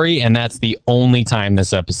this. story, and that's the only time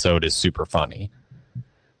this episode is super funny.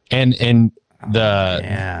 And the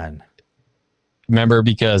Man. remember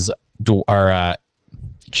because our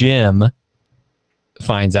Jim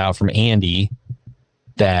finds out from Andy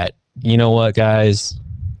that, you know what, guys,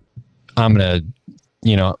 I'm gonna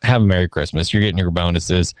have a Merry Christmas. You're getting your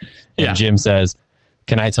bonuses. And Yeah. Jim says,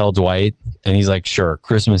 "Can I tell Dwight?" And he's like, "Sure.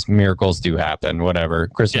 Christmas miracles do happen. Whatever.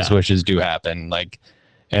 Christmas wishes do happen." Like,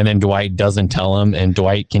 and then Dwight doesn't tell him, and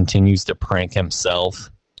Dwight continues to prank himself.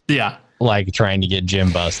 Yeah, Like trying to get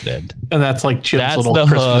Jim busted. and that's like Jim's That's little the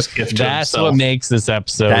Christmas hook. gift to That's himself. what makes this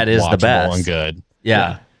episode That is the watchable best. and good.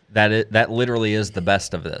 Yeah. That literally is the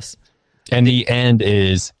best of this. And the end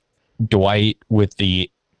is Dwight with the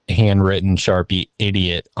handwritten Sharpie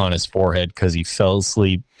idiot on his forehead because he fell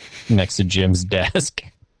asleep next to Jim's desk.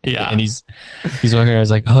 Yeah, And he's walking around.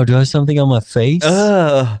 He's like, "Oh, do I have something on my face?"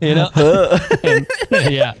 And,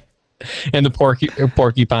 yeah. And the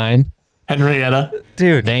porcupine. Henrietta.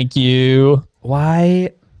 Dude, Thank you.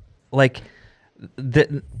 why like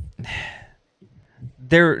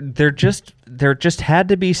there just had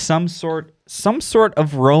to be some sort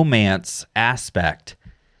of romance aspect.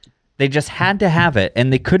 They just had to have it,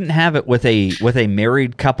 and they couldn't have it with a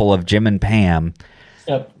married couple of Jim and Pam.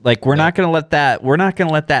 Yep. Like we're not going to let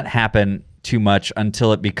that happen too much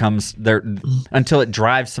until it becomes until it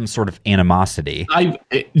drives some sort of animosity.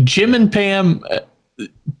 Jim and Pam.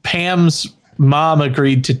 Pam's mom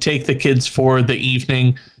agreed to take the kids for the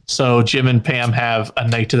evening, so Jim and Pam have a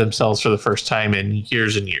night to themselves for the first time in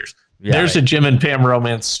years and years. Yeah, There's a Jim and Pam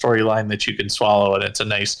romance storyline that you can swallow, and it's a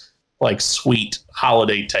nice, like, sweet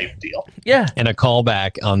holiday type deal. Yeah. And a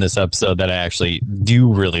callback on this episode that I actually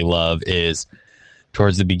do really love is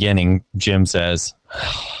towards the beginning, Jim says,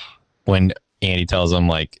 when Andy tells him,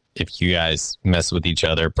 like, if you guys mess with each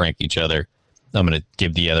other, prank each other, I'm going to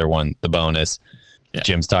give the other one the bonus. Yeah.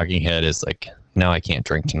 Jim's talking head is like, "Now I can't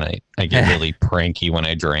drink tonight. I get really pranky when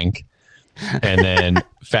I drink." And then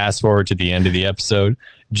fast forward to the end of the episode,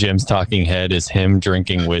 Jim's talking head is him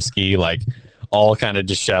drinking whiskey, like all kind of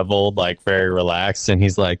disheveled, like very relaxed. And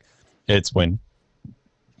he's like, it's when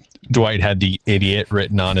Dwight had the idiot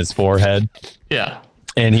written on his forehead. Yeah.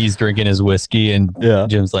 And he's drinking his whiskey. And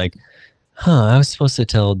Jim's like, I was supposed to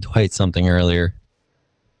tell Dwight something earlier.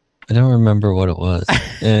 I don't remember what it was.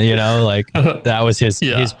 Like that was his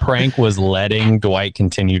prank was letting Dwight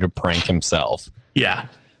continue to prank himself. Yeah.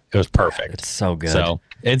 It was perfect. It's so good. So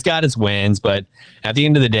it's got its wins, but at the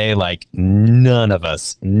end of the day, like none of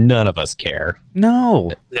us care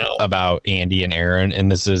No. about Andy and Aaron.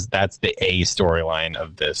 And that's the A storyline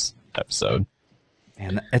of this episode.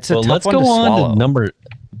 And it's a tough let's one go to on swallow. to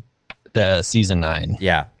the season 9.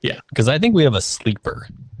 Yeah. Because I think we have a sleeper.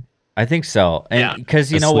 I think so. And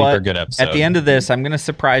because you know sleeper what? good episode. At the end of this, I'm going to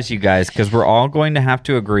surprise you guys because we're all going to have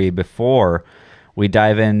to agree before we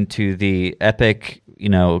dive into the epic,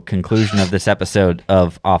 conclusion of this episode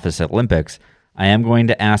of Office Olympics. I am going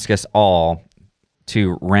to ask us all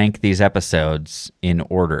to rank these episodes in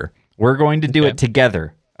order. We're going to do it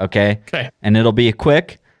together, okay? Okay. And it'll be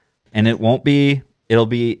quick, and it'll be a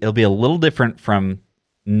little different from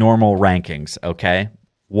normal rankings, okay?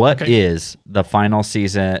 What is the final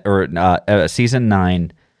season or season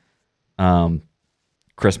 9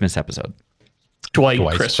 Christmas episode?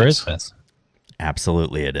 Dwight's Christmas.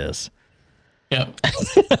 Absolutely, it is. Yeah.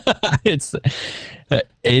 It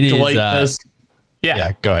is. Dwight does.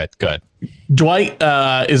 Yeah. Go ahead. Dwight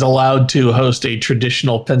is allowed to host a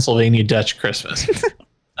traditional Pennsylvania Dutch Christmas.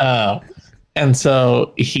 And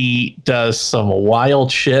so he does some wild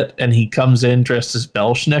shit, and he comes in dressed as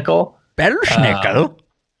Belschnickel.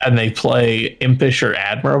 And they play Impish or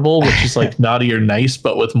Admirable, which is like naughty or nice,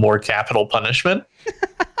 but with more capital punishment.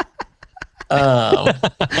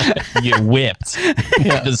 You whipped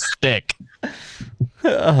the stick.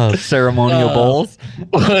 Ceremonial bowls.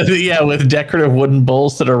 Yeah, with decorative wooden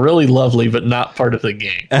bowls that are really lovely, but not part of the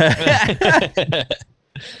game.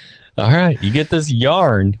 All right, you get this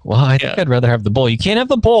yarn. Well, I think I'd rather have the bowl. You can't have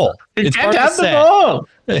the bowl. It's part of the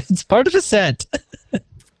set. It's part of the set.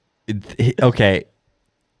 Okay.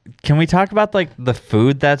 Can we talk about like the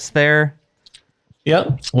food that's there?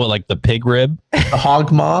 Yep. Well, like the pig rib, the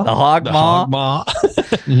hog maw. The hog maw.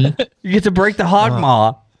 You get to break the hog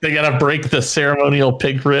maw. They gotta break the ceremonial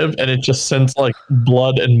pig rib, and it just sends like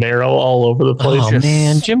blood and marrow all over the place. Oh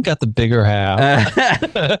man, Jim got the bigger half.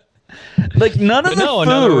 Like none of the food.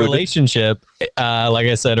 Another relationship. Like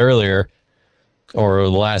I said earlier, or the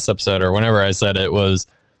last episode, or whenever I said it, was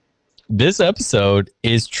this episode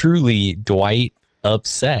is truly Dwight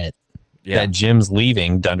upset that Jim's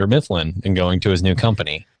leaving Dunder Mifflin and going to his new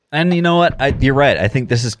company. And you know what? You're right. I think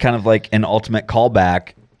this is kind of like an ultimate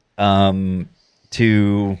callback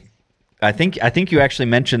to. I think you actually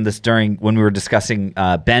mentioned this during when we were discussing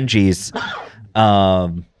Benji's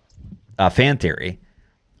fan theory.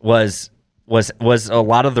 Was a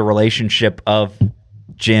lot of the relationship of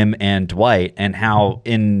Jim and Dwight, and how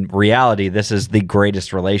in reality this is the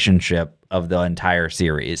greatest relationship of the entire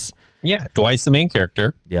series. Yeah, Dwight's the main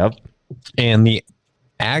character. Yep. And the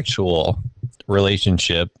actual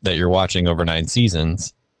relationship that you're watching over 9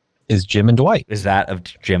 seasons is Jim and Dwight. Is that of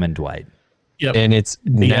Jim and Dwight. Yep. And it's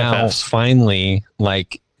now finally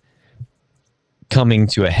like coming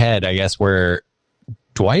to a head, I guess, where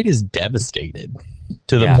Dwight is devastated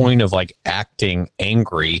to the point of like acting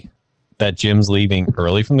angry that Jim's leaving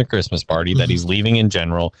early from the Christmas party, that he's leaving in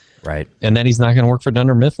general. Right. And that he's not going to work for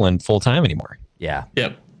Dunder Mifflin full time anymore. Yeah.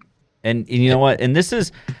 Yep. And you know what? And this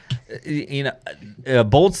is, a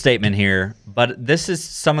bold statement here, but this is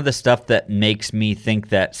some of the stuff that makes me think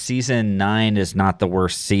that season 9 is not the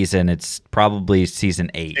worst season. It's probably season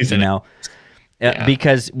 8,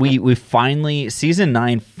 because we finally, season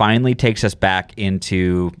 9 finally takes us back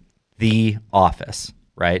into the office,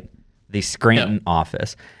 right? The Scranton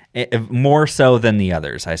office, more so than the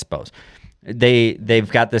others, I suppose. They've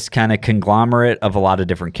got this kind of conglomerate of a lot of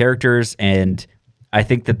different characters, and I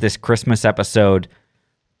think that this Christmas episode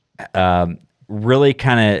really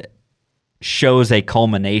kind of shows a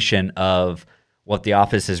culmination of what the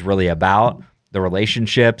office is really about, the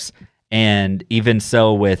relationships, and even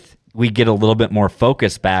so we get a little bit more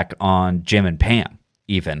focus back on Jim and Pam,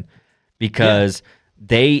 even, because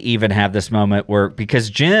they even have this moment where, because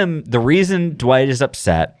Jim, the reason Dwight is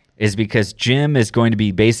upset is because Jim is going to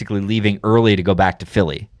be basically leaving early to go back to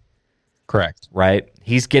Philly. Correct. Right?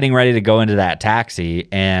 He's getting ready to go into that taxi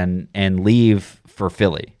and leave for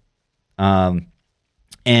Philly.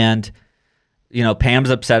 And, Pam's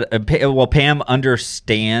upset. Well, Pam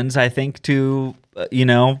understands, I think,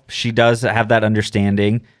 she does have that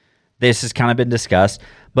understanding. This has kind of been discussed.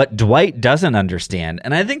 But Dwight doesn't understand.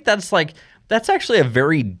 And I think that's actually a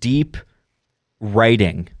very deep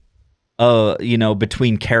writing,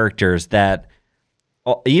 between characters, that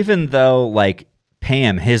even though, like,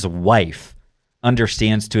 Pam, his wife,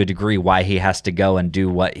 understands to a degree why he has to go and do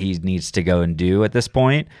what he needs to go and do at this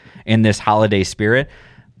point in this holiday spirit,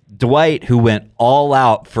 Dwight, who went all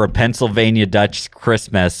out for a Pennsylvania Dutch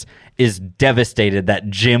Christmas, is devastated that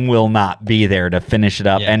Jim will not be there to finish it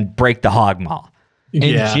up and break the hog maw. And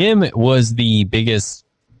Jim was the biggest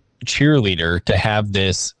cheerleader to have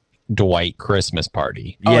this Dwight Christmas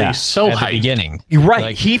party. He's so at hyped. the beginning. You're right.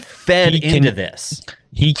 Like, he fed into this.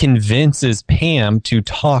 He convinces Pam to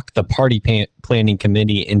talk the party planning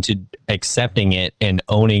committee into accepting it and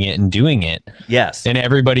owning it and doing it. Yes. And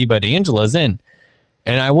everybody but Angela's in.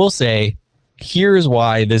 And I will say, here's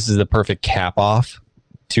why this is the perfect cap off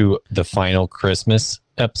to the final Christmas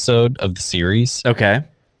episode of the series. Okay.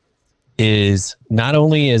 Is not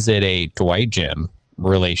only is it a Dwight Jim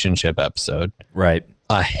relationship episode, right?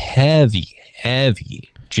 A heavy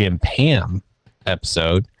Jim Pam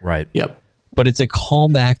episode, right? Yep. But it's a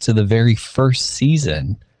callback to the very first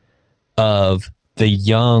season of the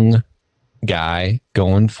young guy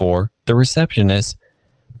going for the receptionist,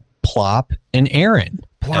 Plop and Aaron.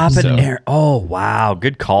 Plop and Aaron. Oh, wow.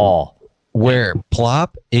 Good call. Where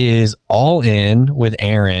Plop is all in with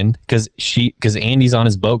Aaron because Andy's on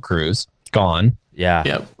his boat cruise, gone. Yeah.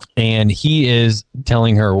 Yep. And he is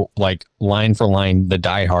telling her like line for line the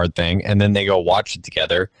Die Hard thing, and then they go watch it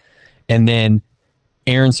together. And then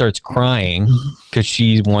Aaron starts crying because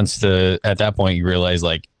she wants to. At that point, you realize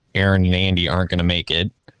like Aaron and Andy aren't going to make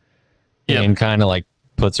it, and kind of like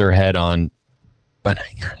puts her head on. But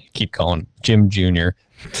I keep calling Jim Jr.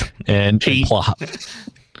 and Plop.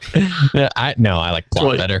 I like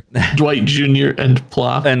Plop better. Dwight Jr. and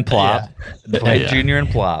Plop. Dwight Jr. and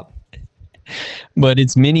Plop. But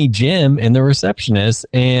it's Mini Jim and the receptionist,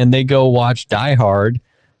 and they go watch Die Hard,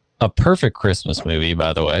 a perfect Christmas movie,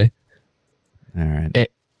 by the way. All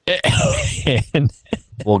right. And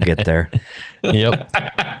we'll get there. Yep.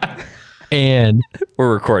 And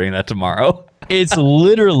we're recording that tomorrow. It's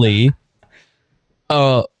literally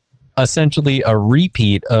essentially a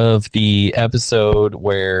repeat of the episode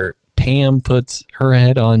where Pam puts her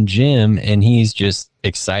head on Jim, and he's just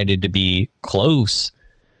excited to be close.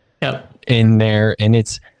 Yep. In there, and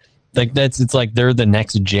it's like it's like they're the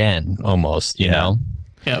next gen almost, you know.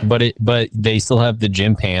 Yeah. But they still have the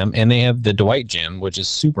Jim Pam, and they have the Dwight Jim, which is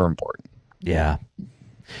super important. Yeah.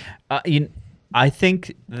 I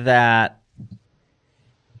think that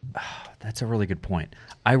that's a really good point.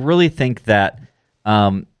 I really think that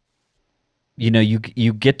you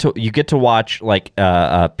get to watch like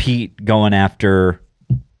Pete going after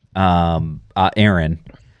Aaron.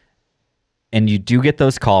 And you do get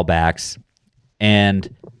those callbacks,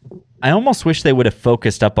 and I almost wish they would have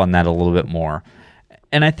focused up on that a little bit more.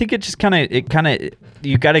 And I think it just kind of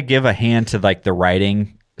you got to give a hand to like the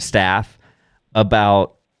writing staff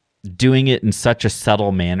about doing it in such a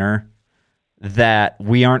subtle manner that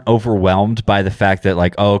we aren't overwhelmed by the fact that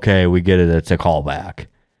like, oh, okay, we get it, it's a callback.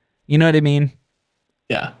 You know what I mean?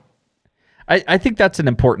 Yeah. I think that's an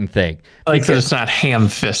important thing. Like that it's not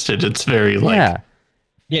ham-fisted. It's very like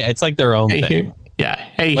yeah, it's like their own thing. Hey,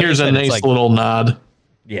 like here's a nice like, little nod.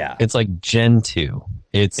 Yeah. It's like Gen 2.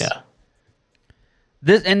 It's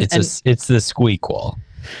this it's the squeak wall.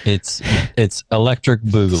 It's electric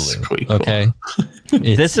boogaloo. Okay.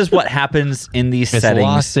 This is what happens in these settings. It's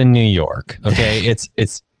Lost in New York. Okay. It's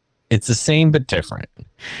the same but different.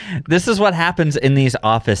 This is what happens in these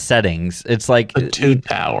office settings. It's like the two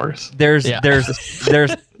towers. There's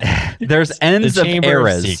ends of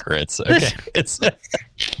eras. Of secrets. Okay. It's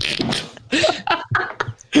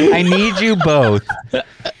I need you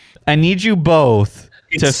both.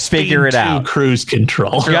 To figure it out. Cruise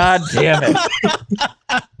control. God damn it.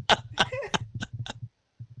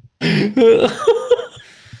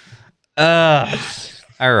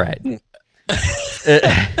 All right.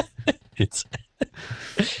 It's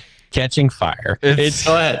catching fire. Go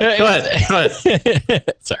ahead.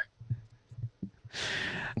 Sorry.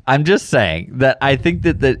 I'm just saying that I think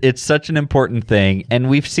that it's such an important thing, and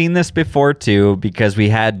we've seen this before too, because we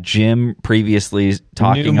had Jim previously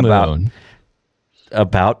talking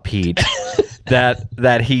about Pete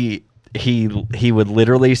that he would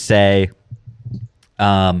literally say,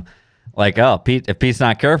 like, oh, Pete, if Pete's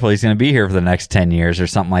not careful, he's going to be here for the next 10 years or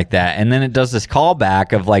something like that. And then it does this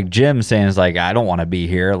callback of like Jim saying, it's like, I don't want to be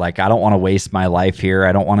here. Like, I don't want to waste my life here.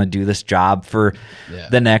 I don't want to do this job for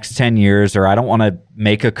the next 10 years, or I don't want to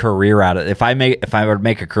make a career out of it. If I were to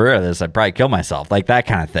make a career out of this, I'd probably kill myself. Like that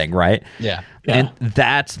kind of thing. Right. Yeah. And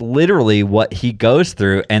that's literally what he goes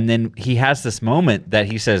through. And then he has this moment that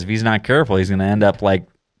he says, if he's not careful, he's going to end up like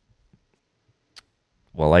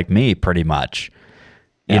me pretty much.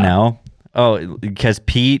 You know, because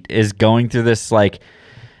Pete is going through this, like,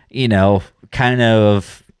 you know, kind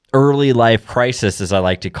of early life crisis, as I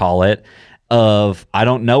like to call it, of I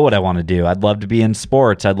don't know what I want to do. I'd love to be in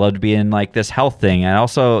sports. I'd love to be in like this health thing. I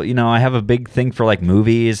also, you know, I have a big thing for like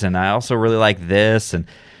movies, and I also really like this. And,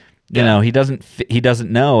 you know, he doesn't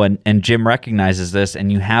know. And Jim recognizes this, and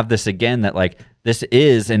you have this again that like this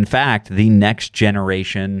is, in fact, the next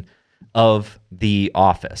generation of The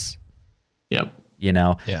Office. Yep. You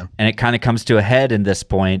know, and it kind of comes to a head in this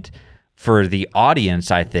point for the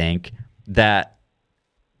audience. I think that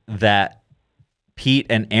Pete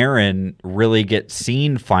and Aaron really get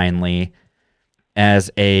seen finally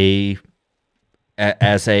as a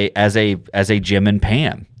Jim and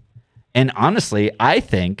Pam. And honestly, I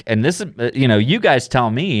think, and this is, you know, you guys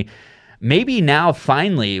tell me, maybe now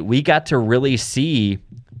finally we got to really see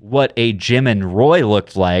what a Jim and Roy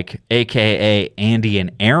looked like, aka Andy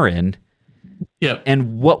and Aaron. Yep.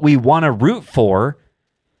 And what we want to root for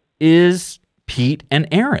is Pete and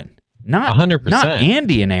Aaron, not 100%. Not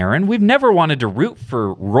Andy and Aaron. We've never wanted to root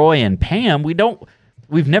for Roy and Pam. We don't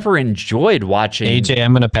we've never enjoyed watching. AJ,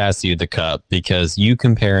 I'm going to pass you the cup because you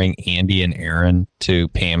comparing Andy and Aaron to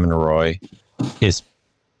Pam and Roy is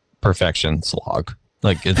perfection slog.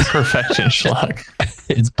 Like it's Perfection schlock.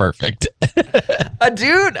 it's perfect.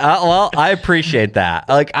 Dude, well, I appreciate that.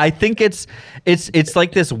 Like, I think it's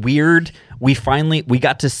like this weird. We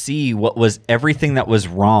got to see what was everything that was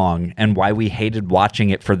wrong and why we hated watching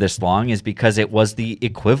it for this long is because it was the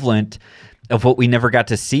equivalent of what we never got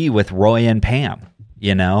to see with Roy and Pam.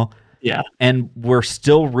 You know, Yeah. and we're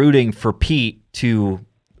still rooting for Pete to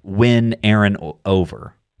win Aaron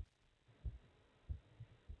over.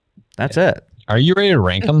 That's it. Are you ready to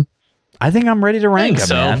rank them? I think I'm ready to rank Think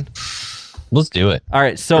them, so. man. Let's do it. All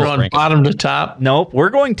right, so We're going bottom to top. nope, we're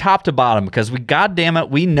going top to bottom because goddamn it,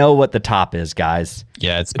 we know what the top is, guys.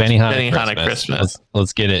 Yeah, it's Benihana Benihana Christmas. Christmas.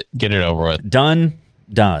 Let's get it over with. Done.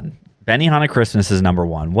 Benihana Christmas is number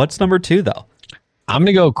 1. What's number 2 though? I'm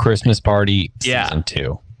gonna go Christmas Party Yeah. season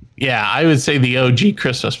 2. Yeah, I would say the OG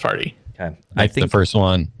Christmas party. Okay, Like the first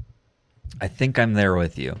one. I think I'm there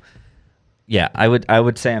with you. Yeah, I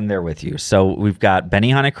would say I'm there with you. So we've got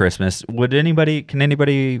Benihana Christmas. Can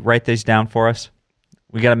anybody write these down for us?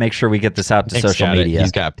 We got to make sure we get this out to Nick's social got it. media.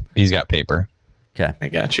 He's got paper. Okay. I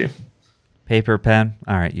got you. Paper, pen.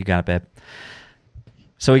 All right, you got it, babe.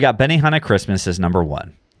 So we got Benihana Christmas as number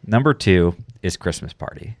 1. Number 2 is Christmas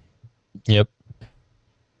Party. Yep.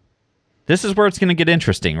 This is where it's going to get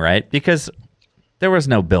interesting, right? Because there was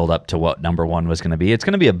no build up to what number 1 was going to be. It's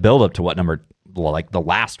going to be a build up to what the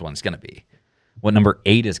last one's going to be. What number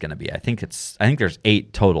 8 is going to be. I think there's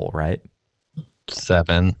 8 total, right?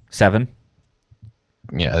 7. 7?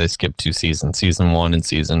 Yeah, they skipped 2 seasons. Season 1 and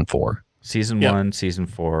season 4. Season Yep. 1, season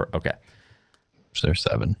 4. Okay. So there's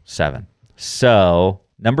 7. 7. So,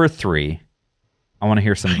 number 3, I want to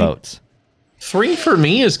hear some votes. 3 for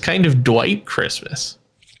me is kind of Dwight Christmas.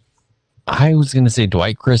 I was gonna say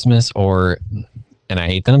Dwight Christmas and I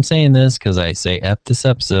hate that I'm saying this because I say F this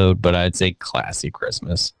episode, but I'd say Classy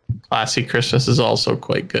Christmas. Classy Christmas is also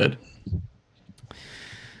quite good.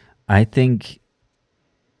 I think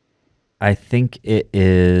it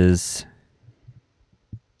is.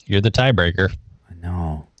 You're the tiebreaker.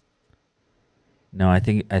 No, I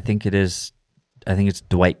think it is. I think it's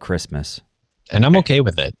Dwight Christmas. And I'm okay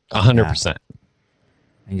with it. 100%. I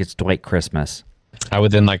think it's Dwight Christmas. I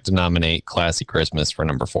would then like to nominate Classy Christmas for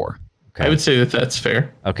number 4. Okay. I would say that that's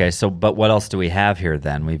fair. Okay. So, but what else do we have here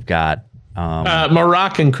then? We've got.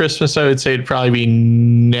 Moroccan Christmas, I would say, would probably be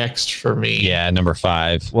next for me. Yeah, number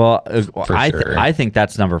 5. Well, For sure. I think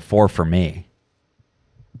that's number 4 for me.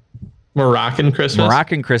 Moroccan Christmas.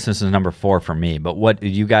 Moroccan Christmas is number 4 for me. But what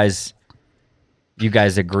you guys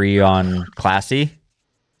agree on? Classy.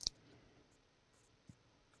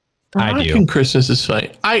 Moroccan Christmas is fine.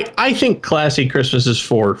 I think Classy Christmas is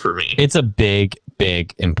 4 for me. It's a big,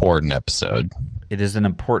 important episode. It is an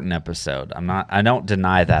important episode. I don't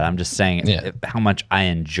deny that. I'm just saying how much I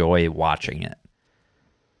enjoy watching it.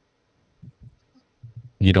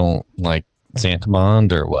 You don't like Santa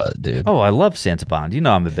Bond or what, dude? Oh, I love Santa Bond. You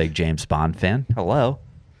know I'm a big James Bond fan. Hello.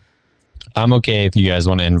 I'm okay if you guys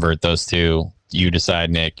want to invert those two. You decide,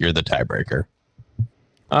 Nick. You're the tiebreaker.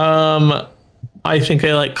 I think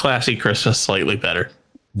I like Classy Christmas slightly better.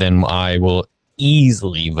 Then I will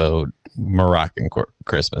easily vote Moroccan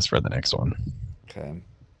Christmas for the next one. Okay.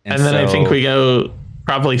 And then I think we go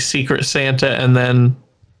probably Secret Santa and then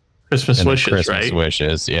Christmas And then Wishes, Christmas right?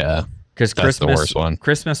 Wishes, yeah. because That's the worst one.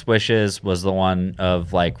 Christmas Wishes was the one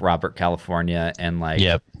of like Robert California and like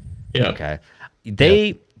Yep. Yeah. Okay.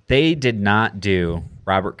 They did not do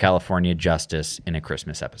Robert California justice in a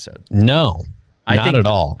Christmas episode. No, not at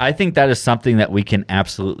all. I think that is something that we can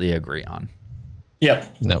absolutely agree on.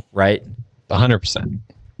 Yep. No, Right? 100%.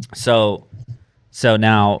 So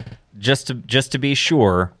now just to be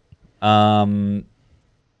sure,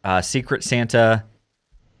 Secret Santa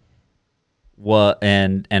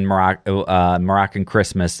and Moroccan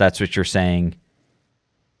Christmas, that's what you're saying.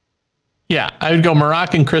 Yeah, I would go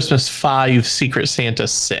Moroccan Christmas 5, Secret Santa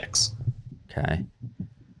 6. Okay.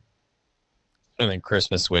 And then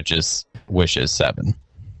Christmas Wishes 7.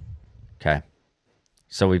 Okay.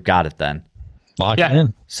 So we've got it then. Lock it Yeah.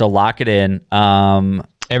 in. So lock it in.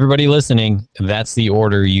 Everybody listening, that's the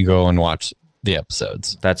order you go and watch the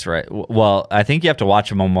episodes. That's right. Well, I think you have to watch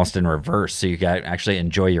them almost in reverse so you can actually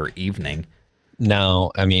enjoy your evening. No,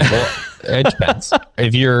 I mean, well, it depends.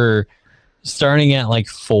 If you're starting at like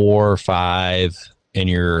 4 or 5 and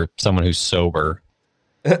you're someone who's sober,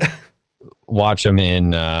 watch them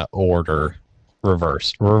in order,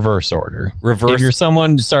 reverse order. Reverse. If you're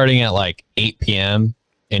someone starting at like 8 p.m.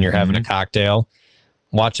 and you're having a cocktail,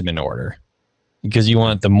 watch them in order, because you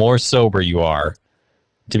want, the more sober you are,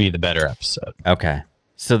 to be the better episode. Okay.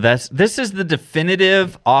 So this is the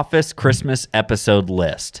definitive Office Christmas episode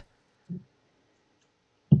list.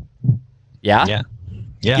 Yeah? Yeah.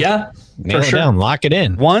 Yeah, Nail for it sure. down. Lock it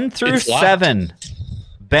in. 1 through It's locked. 7.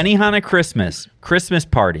 Benihana Christmas. Christmas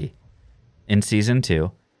Party in season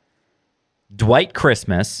 2. Dwight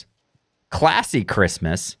Christmas. Classy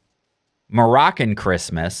Christmas. Moroccan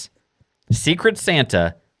Christmas. Secret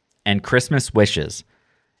Santa. And Christmas Wishes.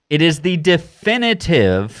 It is the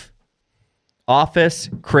definitive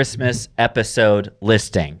Office Christmas episode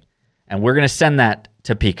listing. And we're going to send that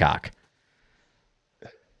to Peacock.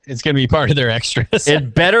 It's going to be part of their extras.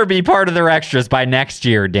 It better be part of their extras by next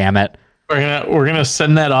year, damn it. We're gonna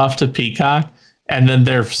send that off to Peacock, and then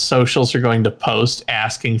their socials are going to post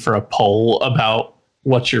asking for a poll about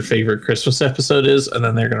what your favorite Christmas episode is, and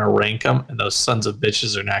then they're gonna rank them. And those sons of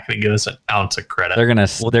bitches are not gonna give us an ounce of credit. They're gonna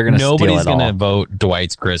steal Nobody's it going to all. vote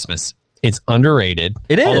Dwight's Christmas. It's underrated.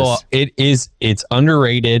 It is. Although it's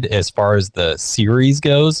underrated as far as the series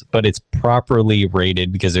goes, but it's properly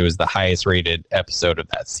rated because it was the highest rated episode of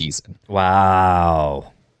that season.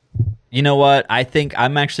 Wow. You know what? I think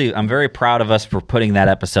I'm very proud of us for putting that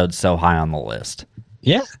episode so high on the list.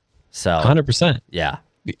 Yeah, So 100%. yeah,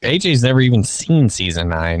 AJ's never even seen season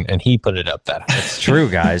 9, and he put it up that high. it's true,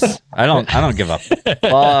 guys. I don't give a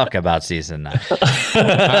fuck about season 9. All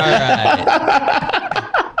right.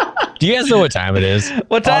 Do you guys know what time it is?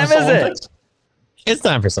 What time is it? It's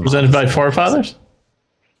time for some Presented by Forefathers.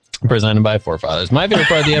 presented by Forefathers. My favorite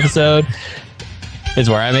part of the episode is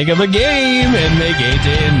where I make up a game and make AJ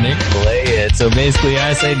and Nick play it. So basically,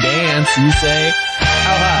 I say dance, you say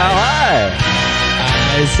How high?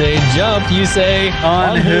 I say jump, you say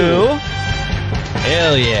On who?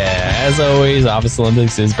 Hell yeah. As always, Office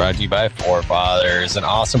Olympics is brought to you by Forefathers, an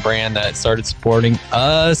awesome brand that started supporting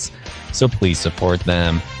us. So please support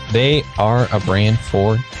them. They are a brand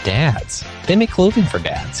for dads. They make clothing for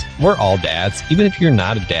dads. We're all dads. Even if you're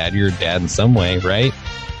not a dad, you're a dad in some way, right?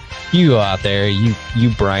 You go out there, you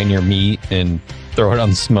brine your meat and throw it on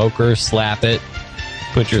the smoker, slap it,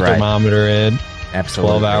 put your That's right. thermometer in.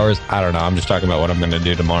 Absolutely. 12 hours. I don't know. I'm just talking about what I'm going to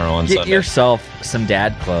do tomorrow on Get Sunday. yourself some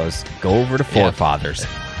dad clothes. Go over to Yeah. Forefathers.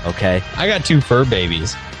 Okay? I got 2 fur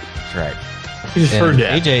babies. That's right. He's for And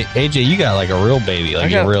dad. AJ, you got like a real baby, like I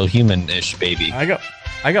got- a real human-ish baby.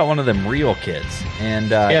 I got one of them real kids.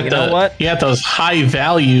 And You you know what? You got those high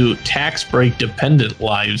value tax break dependent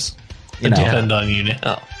lives You that know. depend on you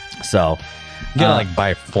now. So You gotta like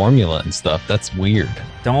buy formula and stuff. That's weird.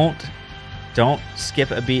 don't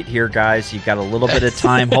skip a beat here, guys. You got a little bit of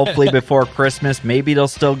time, hopefully before Christmas. Maybe it'll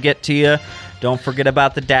still get to you. Don't forget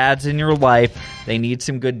about the dads in your life. They need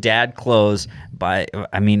some good dad clothes.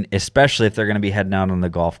 Especially if they're going to be heading out on the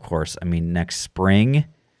golf course. Next spring,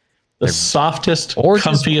 The softest, Or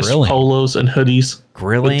just comfiest grilling. polos and hoodies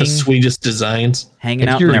grilling, with the sweetest designs. hanging If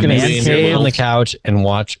out in you're their gonna man sit cave. on the couch and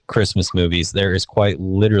watch Christmas movies, there is quite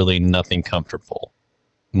literally nothing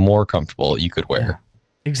more comfortable you could wear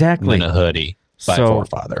Exactly. than a hoodie by So-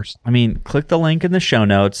 Forefathers. Click the link in the show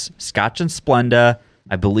notes. Scotch and Splenda.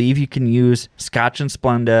 I believe you can use Scotch and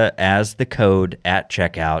Splenda as the code at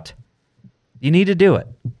checkout. You need to do it.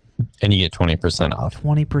 And you get 20% off.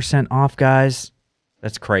 20% off, guys.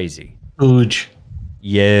 That's crazy. Huge.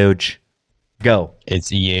 Huge. Go. It's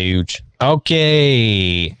huge.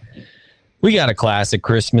 Okay. We got a classic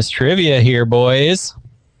Christmas trivia here, boys.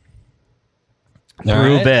 All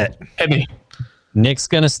Prove right. it. Hit me. Nick's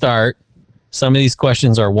going to start. Some of these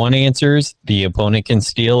questions are one answers. The opponent can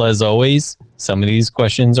steal as always. Some of these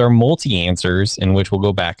questions are multi-answers in which we'll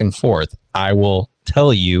go back and forth. I will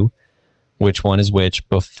tell you which one is which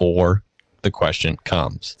before the question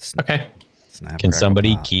comes. Okay. Snap, Can crackle,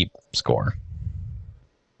 somebody pop. keep score?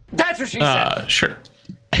 Sure.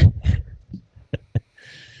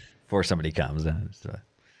 Before somebody comes. All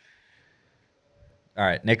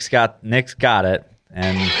right. Nick's got it.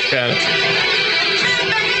 And Got it.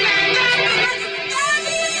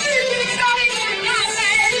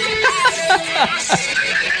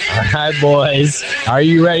 All right, boys. Are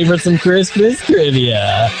you ready for some Christmas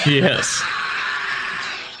trivia? Yes.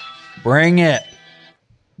 bring it.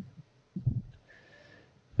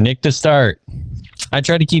 Nick to start. I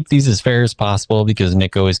try to keep these as fair as possible because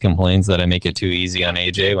Nick always complains that I make it too easy on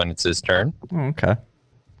AJ when it's his turn. Oh, okay.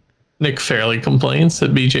 Nick fairly complains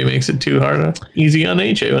that BJ makes it too hard, easy on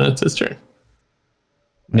AJ when it's his turn.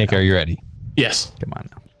 Nick, are you ready? Yes. Come on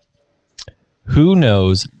now. Who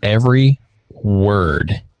knows every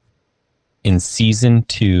word in season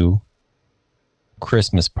 2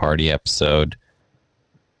 Christmas party episode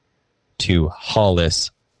to Hollis,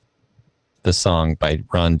 the song by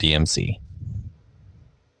Run DMC?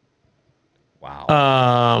 Wow.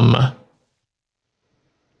 Wow.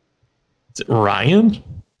 Is it Ryan?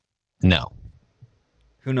 No.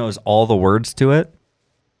 Who knows all the words to it?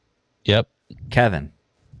 Yep. Kevin.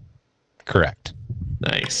 Correct.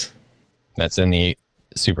 Nice. That's in the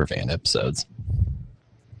Superfan episodes.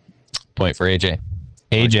 Point for AJ.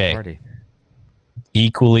 AJ, Party.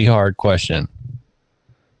 equally hard question.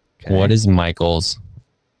 Okay. What is Michael's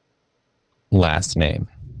last name?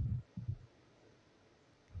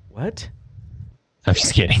 What? I'm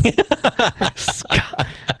just kidding. Scott.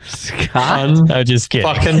 I'm just kidding.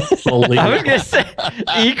 Fucking believe I was gonna say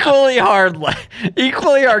equally hard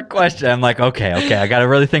question. I'm like, okay, I got to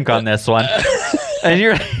really think on this one. And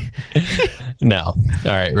you're No. All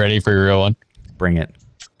right, ready for your real one? bring it.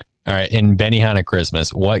 All right, in Benihana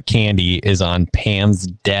Christmas, what candy is on Pam's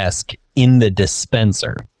desk in the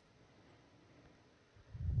dispenser?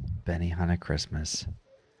 Benihana Christmas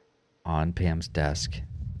on Pam's desk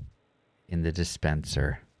in the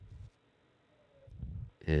dispenser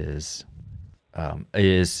is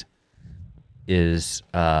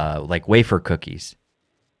like wafer cookies.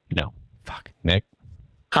 No. Fuck. Nick?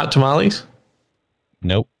 hot tamales.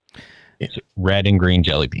 Nope. It's red and green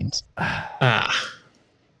jelly beans. Ah,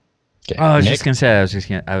 Okay. Oh, I was Nick? just gonna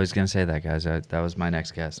say. I was gonna say that, guys. That was my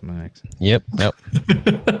next guess. Yep. Nope.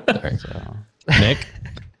 All right. So, Nick?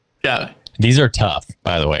 yeah. These are tough,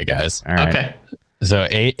 by the way, guys. all right. Okay. So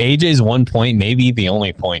AJ's 1 point, maybe the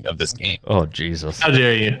only point of this game. Oh Jesus. How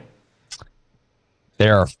dare you?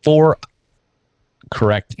 There are 4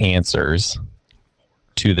 correct answers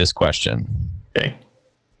to this question, Okay.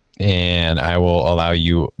 and I will allow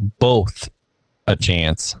you both a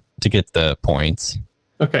chance to get the points.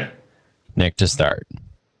 Okay. Nick, to start.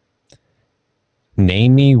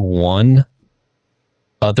 Name me one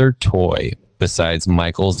other toy besides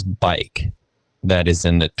Michael's bike that is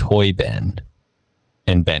in the toy bin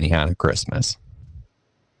in Benihana Christmas.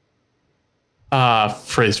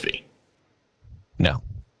 Frisbee. No.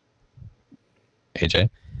 AJ?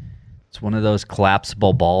 It's one of those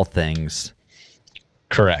collapsible ball things.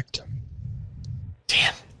 Correct.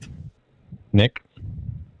 Damn. Nick?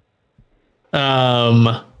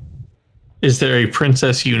 Is there a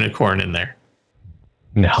princess unicorn in there?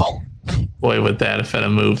 No. Boy, would that have been a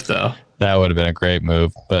move, though. That would have been a great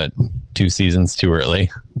move, but 2 seasons too early.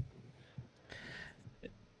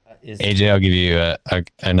 AJ, I'll give you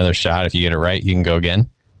another shot. If you get it right, you can go again.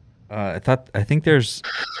 I think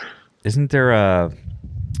isn't there a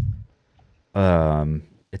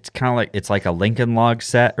it's kind of like, it's like a Lincoln Log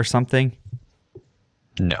set or something.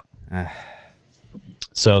 No.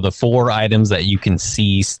 So the 4 items that you can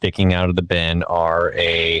see sticking out of the bin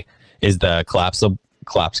is the collapsible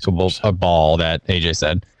ball that AJ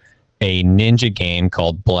said, a ninja game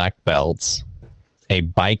called Black Belts, a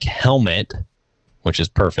bike helmet, which is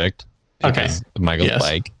perfect. Okay. because of Michael's Yes.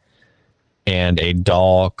 bike, and a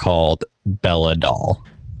doll called Bella Doll.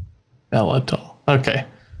 Bella doll. Okay.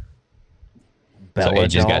 So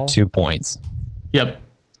AJ's doll? got 2 points. Yep.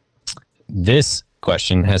 This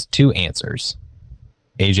question has 2 answers.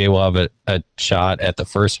 AJ will have a shot at the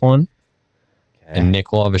first one, and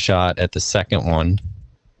Nick will have a shot at the second one,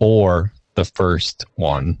 or the first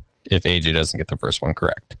one if AJ doesn't get the first one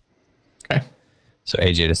correct. Okay. So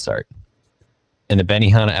AJ to start. In the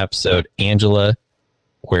Benihana episode, Angela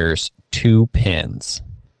wears 2 pins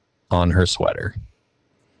on her sweater.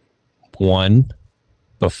 One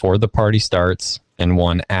before the party starts and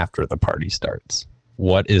one after the party starts.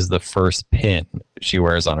 What is the first pin she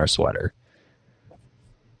wears on her sweater?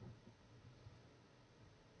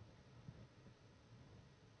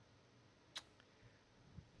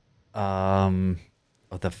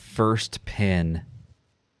 The first pin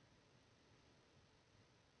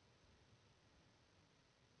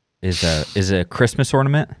is it a Christmas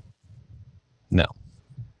ornament? No.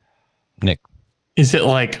 Nick? Is it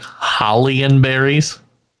like holly and berries?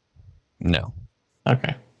 No.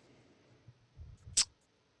 Okay.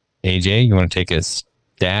 AJ, you want to take a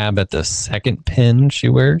stab at the second pin she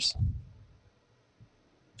wears?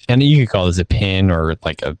 And you could call this a pin or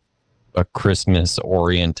like a Christmas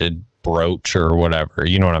oriented brooch or whatever.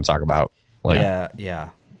 You know what I'm talking about. Like, Yeah.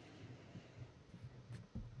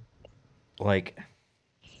 Like,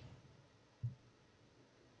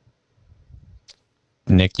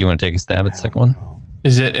 Nick, you want to take a stab at the second one?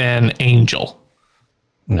 Is it an angel?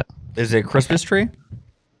 No. is it a Christmas tree?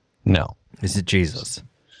 No. Is it Jesus?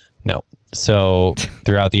 No. So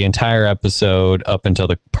throughout the entire episode, up until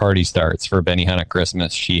the party starts for Benihana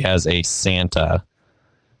Christmas, she has a Santa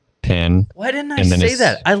pin. Why didn't I And then say it's-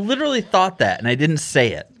 that? I literally thought that, and I didn't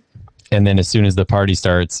say it. And then as soon as the party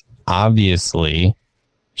starts, obviously,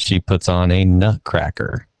 she puts on a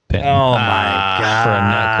nutcracker pin Oh my god! for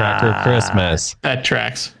a Nutcracker Christmas. That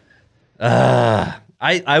tracks.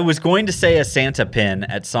 I was going to say a Santa pin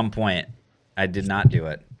at some point. I did not do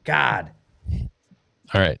it. God.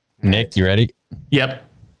 All right, Nick, you ready? Yep.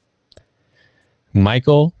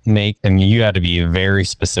 Michael and you got to be very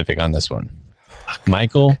specific on this one.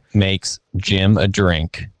 Michael makes Jim a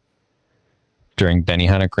drink during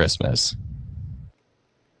Benihana Christmas.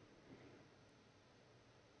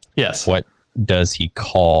 Yes. What does he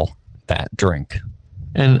call that drink?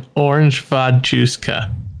 An orange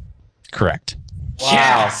vodka. Correct.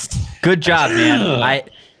 Wow. Good job, man.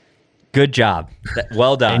 Good job.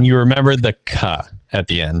 Well done. And you remember the "ka" at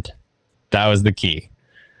the end. That was the key.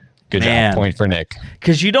 Good Man. job. Point for Nick.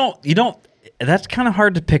 Because you don't, that's kind of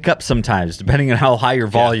hard to pick up sometimes, depending on how high your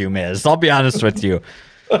volume is. I'll be honest with you.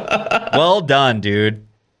 Well done, dude.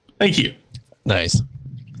 Thank you. Nice.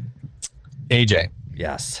 AJ.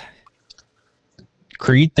 Yes.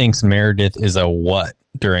 Creed thinks Meredith is a what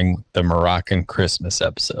during the Moroccan Christmas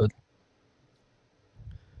episode?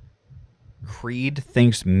 Creed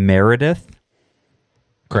thinks Meredith?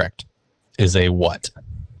 Correct. Is a what?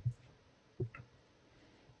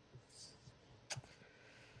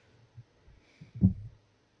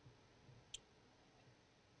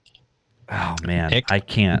 Oh, man. Nick? I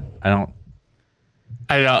can't. I don't.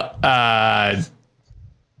 I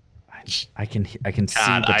can see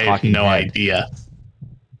God, the I have talking no head. idea.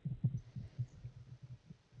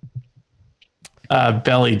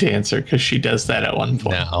 Belly dancer, because she does that at one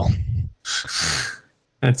point. No.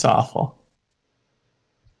 It's awful.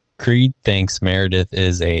 Creed thinks Meredith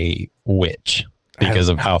is a witch because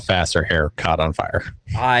of how fast her hair caught on fire.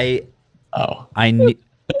 I Oh.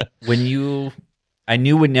 knew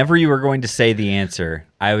whenever you were going to say the answer,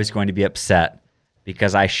 I was going to be upset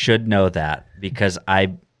because I should know that because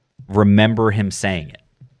I remember him saying it.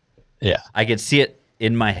 Yeah. I could see it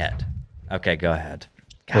in my head. Okay, go ahead.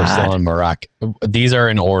 We're still God. on Moroccan. These are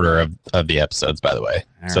in order of the episodes, by the way.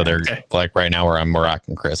 All So they're right. like right now we're on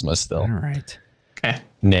Moroccan Christmas still. All right. Okay.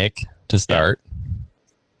 Nick, to start.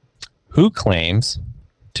 Who claims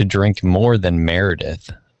to drink more than Meredith,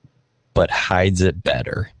 but hides it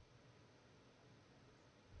better?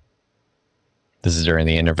 This is during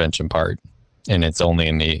the intervention part, and it's only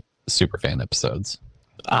in the Superfan episodes.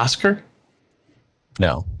 Oscar?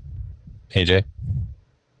 No. AJ?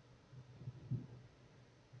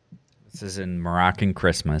 This is in Moroccan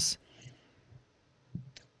Christmas.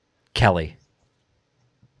 Kelly.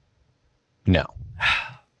 No.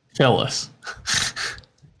 Phyllis.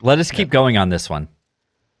 Let us keep going on this one.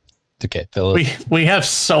 Okay, Phyllis. We have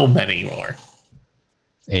so many more.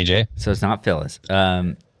 AJ? So it's not Phyllis.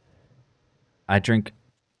 I drink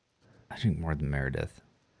more than Meredith.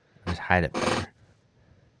 I just hide it better.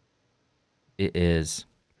 It is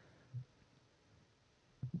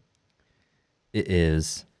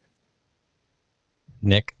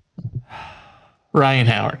Nick? Ryan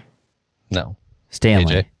Howard. No.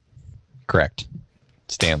 Stanley. AJ? Correct.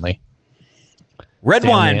 Stanley. Red Stanley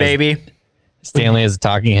wine, is- baby. Stanley has a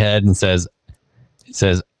talking head and says,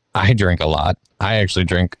 I drink a lot. I actually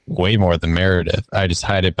drink way more than Meredith. I just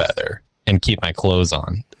hide it better and keep my clothes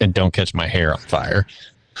on and don't catch my hair on fire.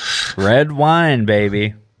 Red wine,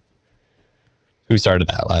 baby. Who started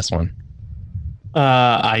that last one?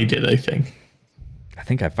 I did, I think. I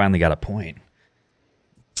think I finally got a point.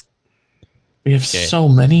 We have Okay. so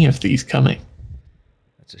many of these coming.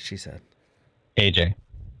 That's what she said. AJ.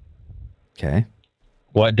 Okay.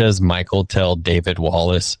 What does Michael tell David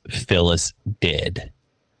Wallace Phyllis did?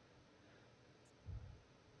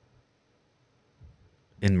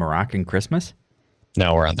 In Moroccan Christmas?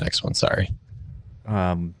 No, we're on the next one. Sorry.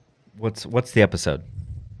 What's the episode?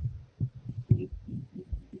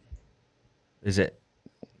 Is it?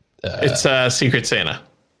 It's Secret Santa.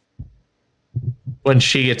 When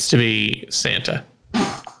she gets to be Santa.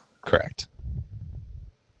 Correct.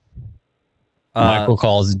 Michael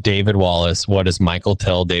calls David Wallace. What does Michael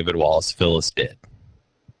tell David Wallace Phyllis did?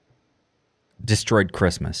 Destroyed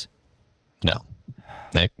Christmas. No.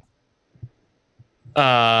 Nick?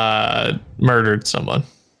 Murdered someone.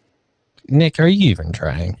 Nick, are you even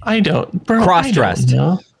trying? I don't. Bro, Cross-dressed. I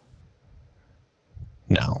don't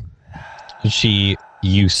know. No.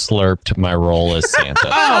 You slurped my role as Santa.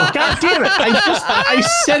 Oh, God damn it. I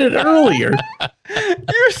said it earlier.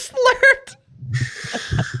 You slurped.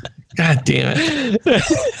 God damn it.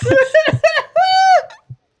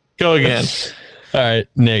 Go again. All right,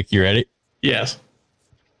 Nick, you ready? Yes.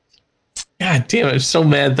 God damn it. I'm so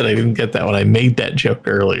mad that I didn't get that when I made that joke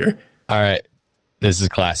earlier. All right. This is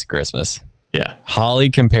classic Christmas. Yeah. Holly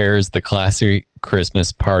compares the classic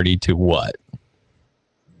Christmas party to what?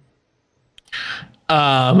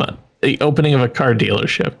 The opening of a car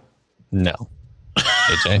dealership. No.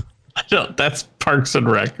 AJ? I don't. That's Parks and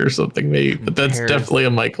Rec or something, maybe. But that's definitely a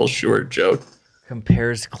Michael Short joke.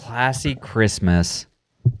 Compares classy Christmas.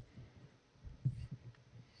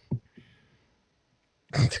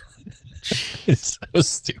 It's so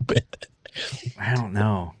stupid. I don't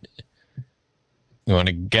know. You want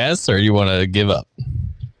to guess or you want to give up?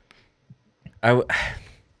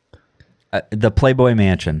 The Playboy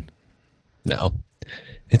Mansion. No.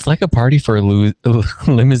 It's like a party for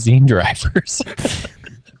limousine drivers.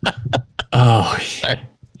 Oh, I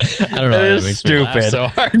don't know. That is stupid. So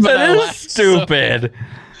hard, but That is stupid.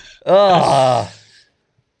 All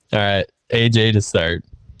right. AJ to start.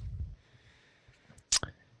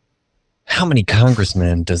 How many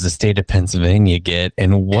congressmen does the state of Pennsylvania get,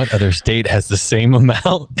 and what other state has the same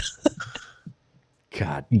amount?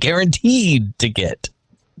 God. Guaranteed to get.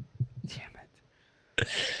 Damn it.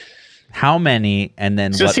 How many, and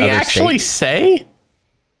then does what he other actually state? say?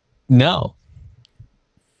 No.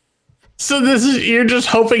 So you're just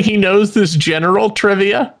hoping he knows this general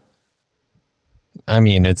trivia? I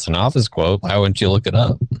mean, it's an office quote. Why wouldn't you look it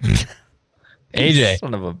up? AJ,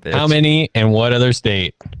 Son of a bitch. how many and what other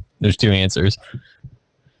state? There's two answers.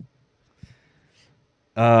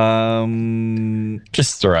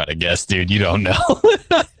 Just throw out a guess, dude. You don't know.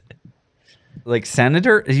 Like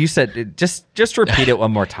senator? You said just repeat it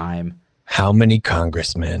one more time. How many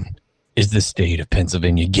congressmen is the state of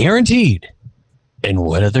Pennsylvania guaranteed? And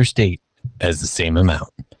what other state has the same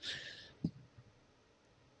amount?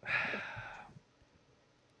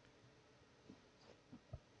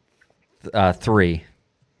 Three.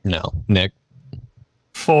 No. Nick?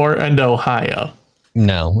 4 and Ohio.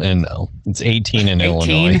 No, and no. It's 18 in 18?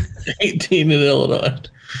 Illinois. 18 in Illinois.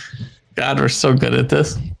 God, we're so good at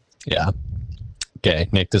this. Yeah. Okay,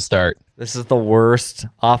 Nick to start. This is the worst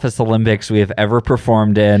Office Olympics we have ever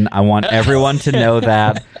performed in. I want everyone to know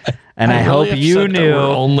that. And I hope you knew.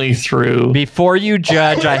 Only through. Before you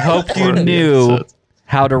judge, I hope you knew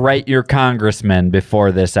how to write your congressman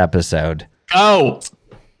before this episode. Oh,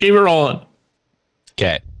 keep it rolling.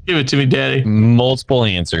 Okay. Give it to me, Daddy. Multiple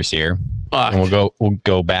answers here. Fuck. And we'll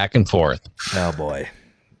go back and forth. Oh boy.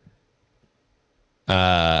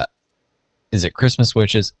 Is it Christmas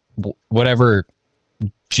Witches? Whatever.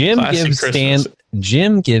 Jim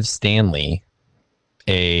gives Stanley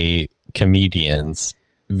a comedian's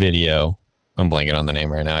video. I'm blanking on the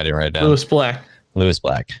name right now. I didn't write it down. Lewis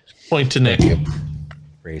Black. Point to Nick.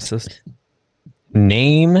 Racist.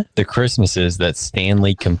 Name the Christmases that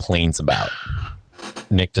Stanley complains about.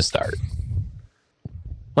 Nick to start.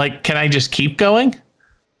 Like, can I just keep going?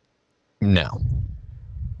 No.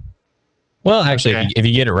 Well, actually, Okay. if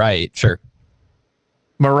you get it right, sure.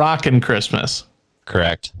 Moroccan Christmas.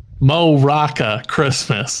 Correct. Mo-Rocca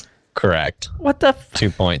Christmas. Correct. What the?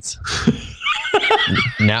 2 points.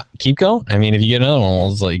 Now, keep going. I mean, if you get another one,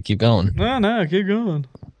 we'll just like keep going. No, keep going.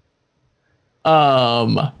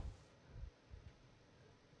 I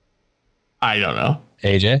don't know.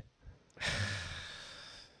 AJ?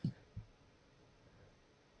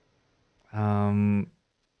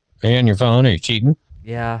 Are you on your phone? Are you cheating?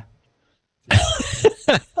 Yeah.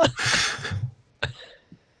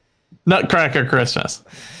 Nutcracker Christmas.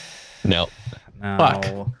 No. No. Fuck.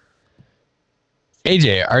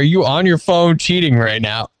 AJ, are you on your phone cheating right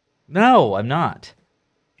now? No, I'm not.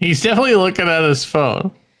 He's definitely looking at his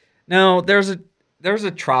phone. No, there's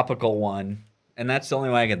a tropical one, and that's the only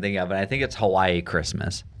one I can think of, and I think it's Hawaii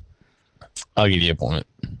Christmas. I'll give you a point.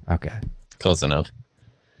 Okay. Close enough.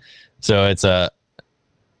 So it's a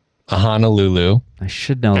Honolulu, I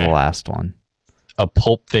should know the last one. a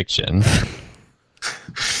Pulp Fiction,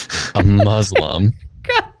 a Muslim,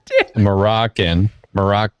 God damn.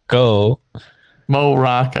 Morocco,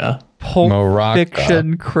 Mo-Rocca. Pulp Morocco.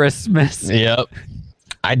 Fiction Christmas. Yep.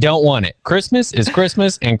 I don't want it. Christmas is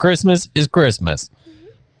Christmas, and Christmas is Christmas.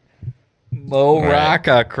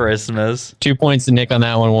 Mo-Rocca Christmas. 2 points to Nick on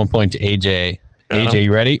that one. 1 point to AJ. AJ,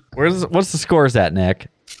 you ready? What's the scores at, Nick?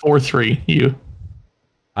 4-3. You.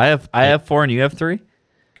 I have 4 and you have 3?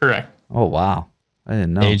 Correct. Oh wow. I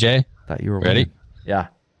didn't know. AJ, Thought you were ready? winning. Yeah.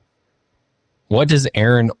 What does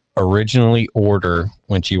Erin originally order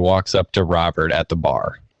when she walks up to Robert at the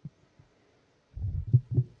bar?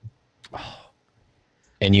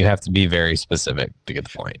 And you have to be very specific to get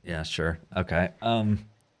the point. Yeah, sure. Okay.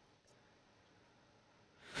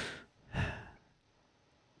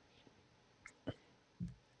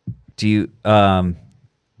 Do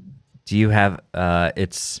you have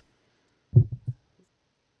it's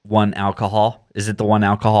one alcohol? Is it the one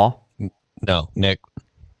alcohol? No, Nick.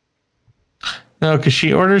 No, because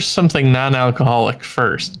she orders something non-alcoholic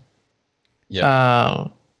first. Yeah.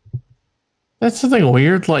 That's something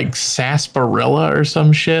weird like sarsaparilla or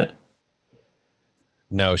some shit.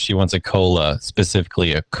 No, she wants a cola,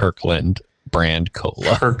 specifically a Kirkland brand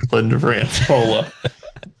cola. Kirkland brand cola.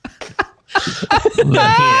 Then he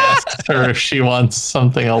asks her if she wants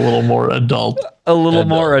something a little more adult. A little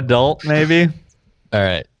more adult, maybe. All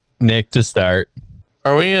right, Nick, to start.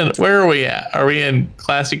 Where are we at? Are we in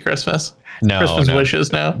Classy Christmas? No, Christmas no.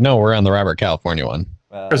 wishes now? No, we're on the Robert California one.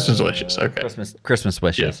 Christmas wishes. Okay. Christmas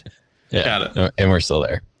wishes. Yeah, Got it. and we're still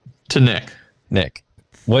there. To Nick. Nick,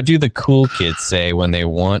 what do the cool kids say when they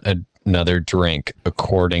want another drink,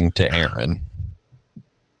 according to Aaron?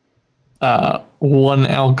 One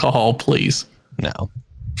alcohol, please. No.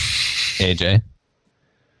 AJ?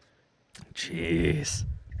 Jeez.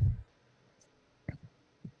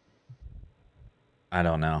 I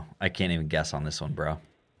don't know. I can't even guess on this one, bro.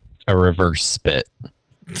 A reverse spit.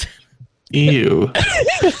 Ew.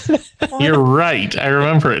 You're right. I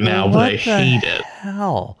remember it now, but I hate it.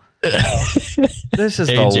 Hell. This is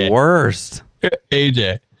AJ. the worst.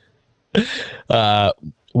 AJ.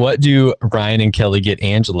 What do Ryan and Kelly get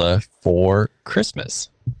Angela for Christmas?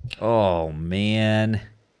 Oh, man.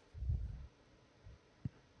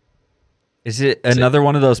 Is it another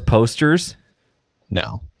one of those posters?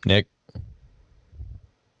 No. Nick?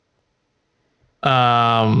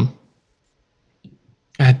 God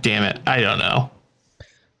damn it. I don't know.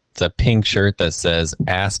 It's a pink shirt that says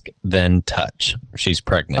 "Ask Then Touch." She's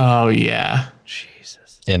pregnant Oh, yeah.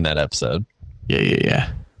 Jesus. in that episode.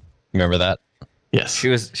 Yeah. Remember that? Yes. She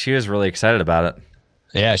was really excited about it.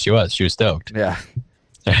 Yeah, she was. She was stoked. Yeah.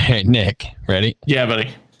 All right, Nick, ready? Yeah,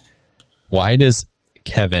 buddy. Why does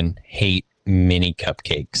Kevin hate mini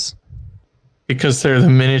cupcakes? Because they're the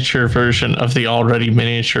miniature version of the already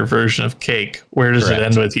miniature version of cake. Where does it Correct.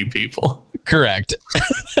 end with you people? Correct.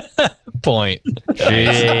 Point.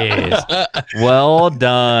 Jeez. Well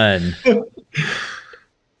done.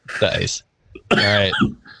 Nice. All right.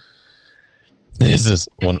 This is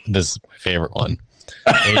my favorite one.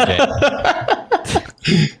 AJ.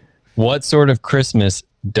 What sort of Christmas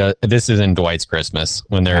this is in Dwight's Christmas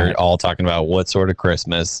when they're all talking about what sort of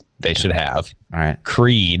Christmas they should have. All right.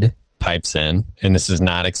 Creed pipes in, and this is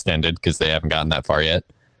not extended because they haven't gotten that far yet.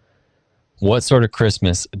 What sort of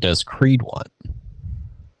Christmas does Creed want?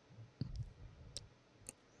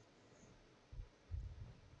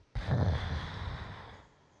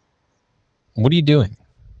 What are you doing?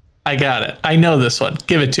 I got it. I know this one.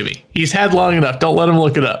 Give it to me. He's had long enough. Don't let him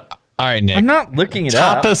look it up. All right, Nick. I'm not looking it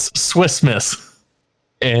up. Tapas Swiss Miss.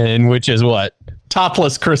 And which is what?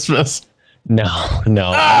 Topless Christmas. No. I'm going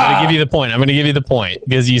to give you the point. I'm going to give you the point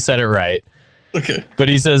because you said it right. Okay. But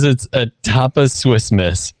he says it's a tapas Swiss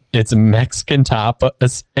Miss. It's Mexican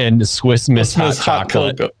tapas and Swiss Miss hot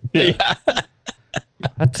chocolate. cocoa. Yeah.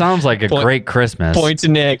 That sounds like a great Christmas. Point to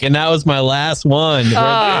Nick, and that was my last one.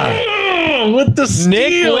 With the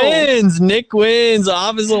steal. Nick wins.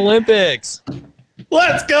 Office Olympics.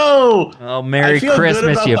 Let's go. Oh, Merry I feel good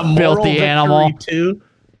Christmas, about you the moral filthy victory, animal. Too,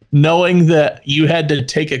 knowing that you had to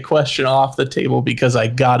take a question off the table because I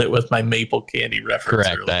got it with my maple candy reference.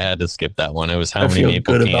 Correct. earlier. I had to skip that one. It was how I many feel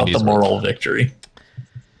maple good about candies the were- moral victory.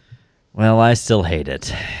 Well, I still hate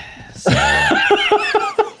it. So,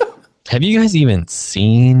 Have you guys even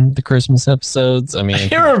seen the Christmas episodes? I mean,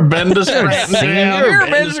 You ever been to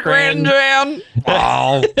Scranton? Jam?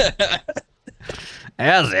 Oh.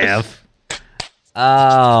 As if.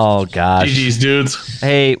 Oh, gosh. GG's, dudes.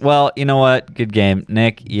 Hey, well, you know what? Good game.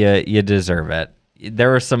 Nick, you deserve it. There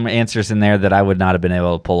were some answers in there that I would not have been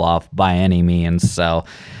able to pull off by any means. So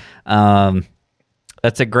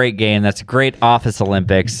that's a great game. That's a great Office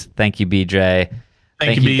Olympics. Thank you, BJ.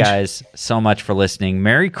 Thank you Beej. guys so much for listening.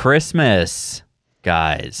 Merry Christmas,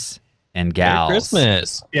 guys and gals. Merry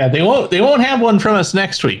Christmas. Yeah, they won't have one from us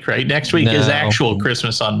next week, right? Next week is No. actual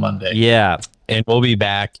Christmas on Monday. Yeah, And we'll be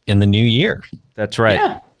back in the new year, that's right.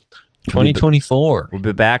 Yeah. 2024. We'll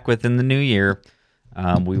be back within the new year.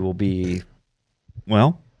 We will be,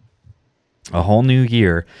 well, a whole new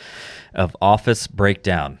year of Office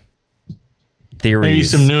breakdown theories. Maybe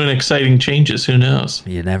some new and exciting changes. Who knows?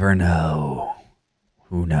 You never know.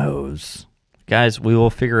 Who knows? Guys, we will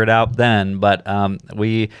figure it out then. But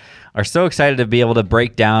we are so excited to be able to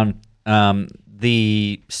break down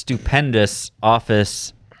the stupendous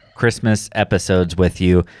Office Christmas episodes with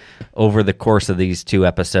you over the course of these 2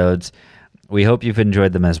 episodes. We hope you've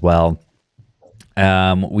enjoyed them as well.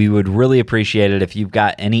 We would really appreciate it if you've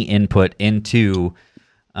got any input into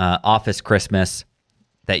Office Christmas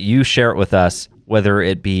that you share it with us, whether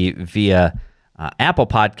it be via Apple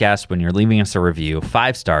Podcasts when you're leaving us a review,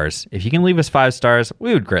 5 stars. If you can leave us 5 stars,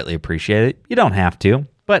 we would greatly appreciate it. You don't have to,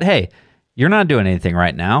 but hey, You're not doing anything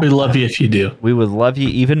right now. We love you if you do. We would love you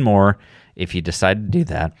even more if you decide to do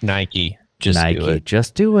that. Nike, just do it.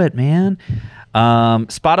 Just do it, man.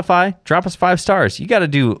 Spotify, drop us 5 stars. You got to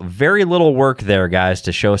do very little work there, guys,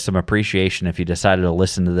 to show some appreciation. If you decided to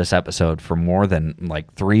listen to this episode for more than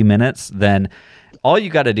like 3 minutes, then all you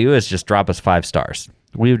got to do is just drop us 5 stars.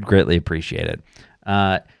 We would greatly appreciate it.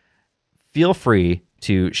 Feel free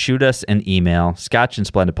to shoot us an email,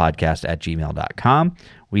 scotchandsplendidpodcast@gmail.com.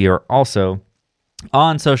 We are also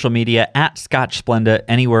on social media at Scotch Splenda.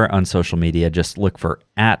 Anywhere on social media, just look for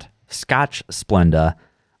at Scotch Splenda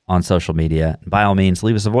on social media. By all means,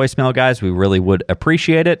 leave us a voicemail, guys. We really would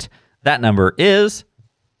appreciate it. That number is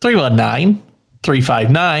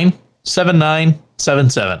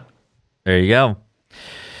 319-359-7977. There you go.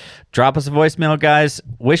 Drop us a voicemail, guys.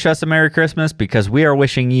 Wish us a Merry Christmas, because we are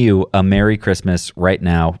wishing you a Merry Christmas right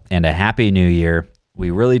now and a Happy New Year. We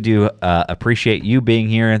really do appreciate you being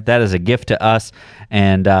here. That is a gift to us,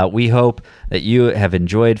 and we hope that you have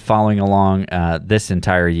enjoyed following along this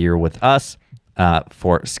entire year with us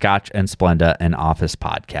for Scotch and Splenda, an office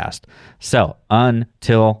podcast. So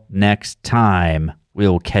until next time,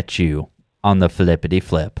 we'll catch you on the flippity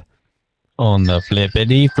flip. On the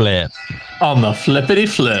flippity flip. On the flippity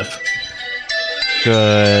flip.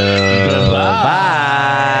 Goodbye.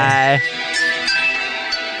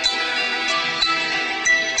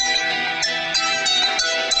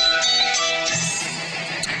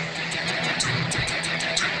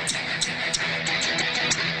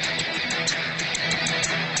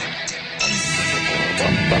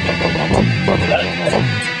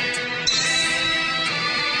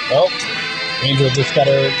 Well, Angel just got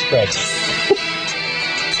her spread.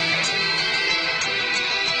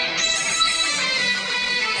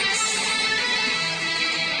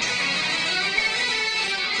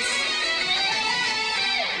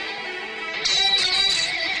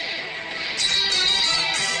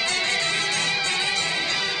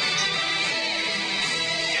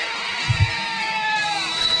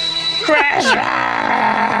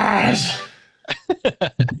 Christmas!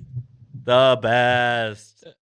 The best.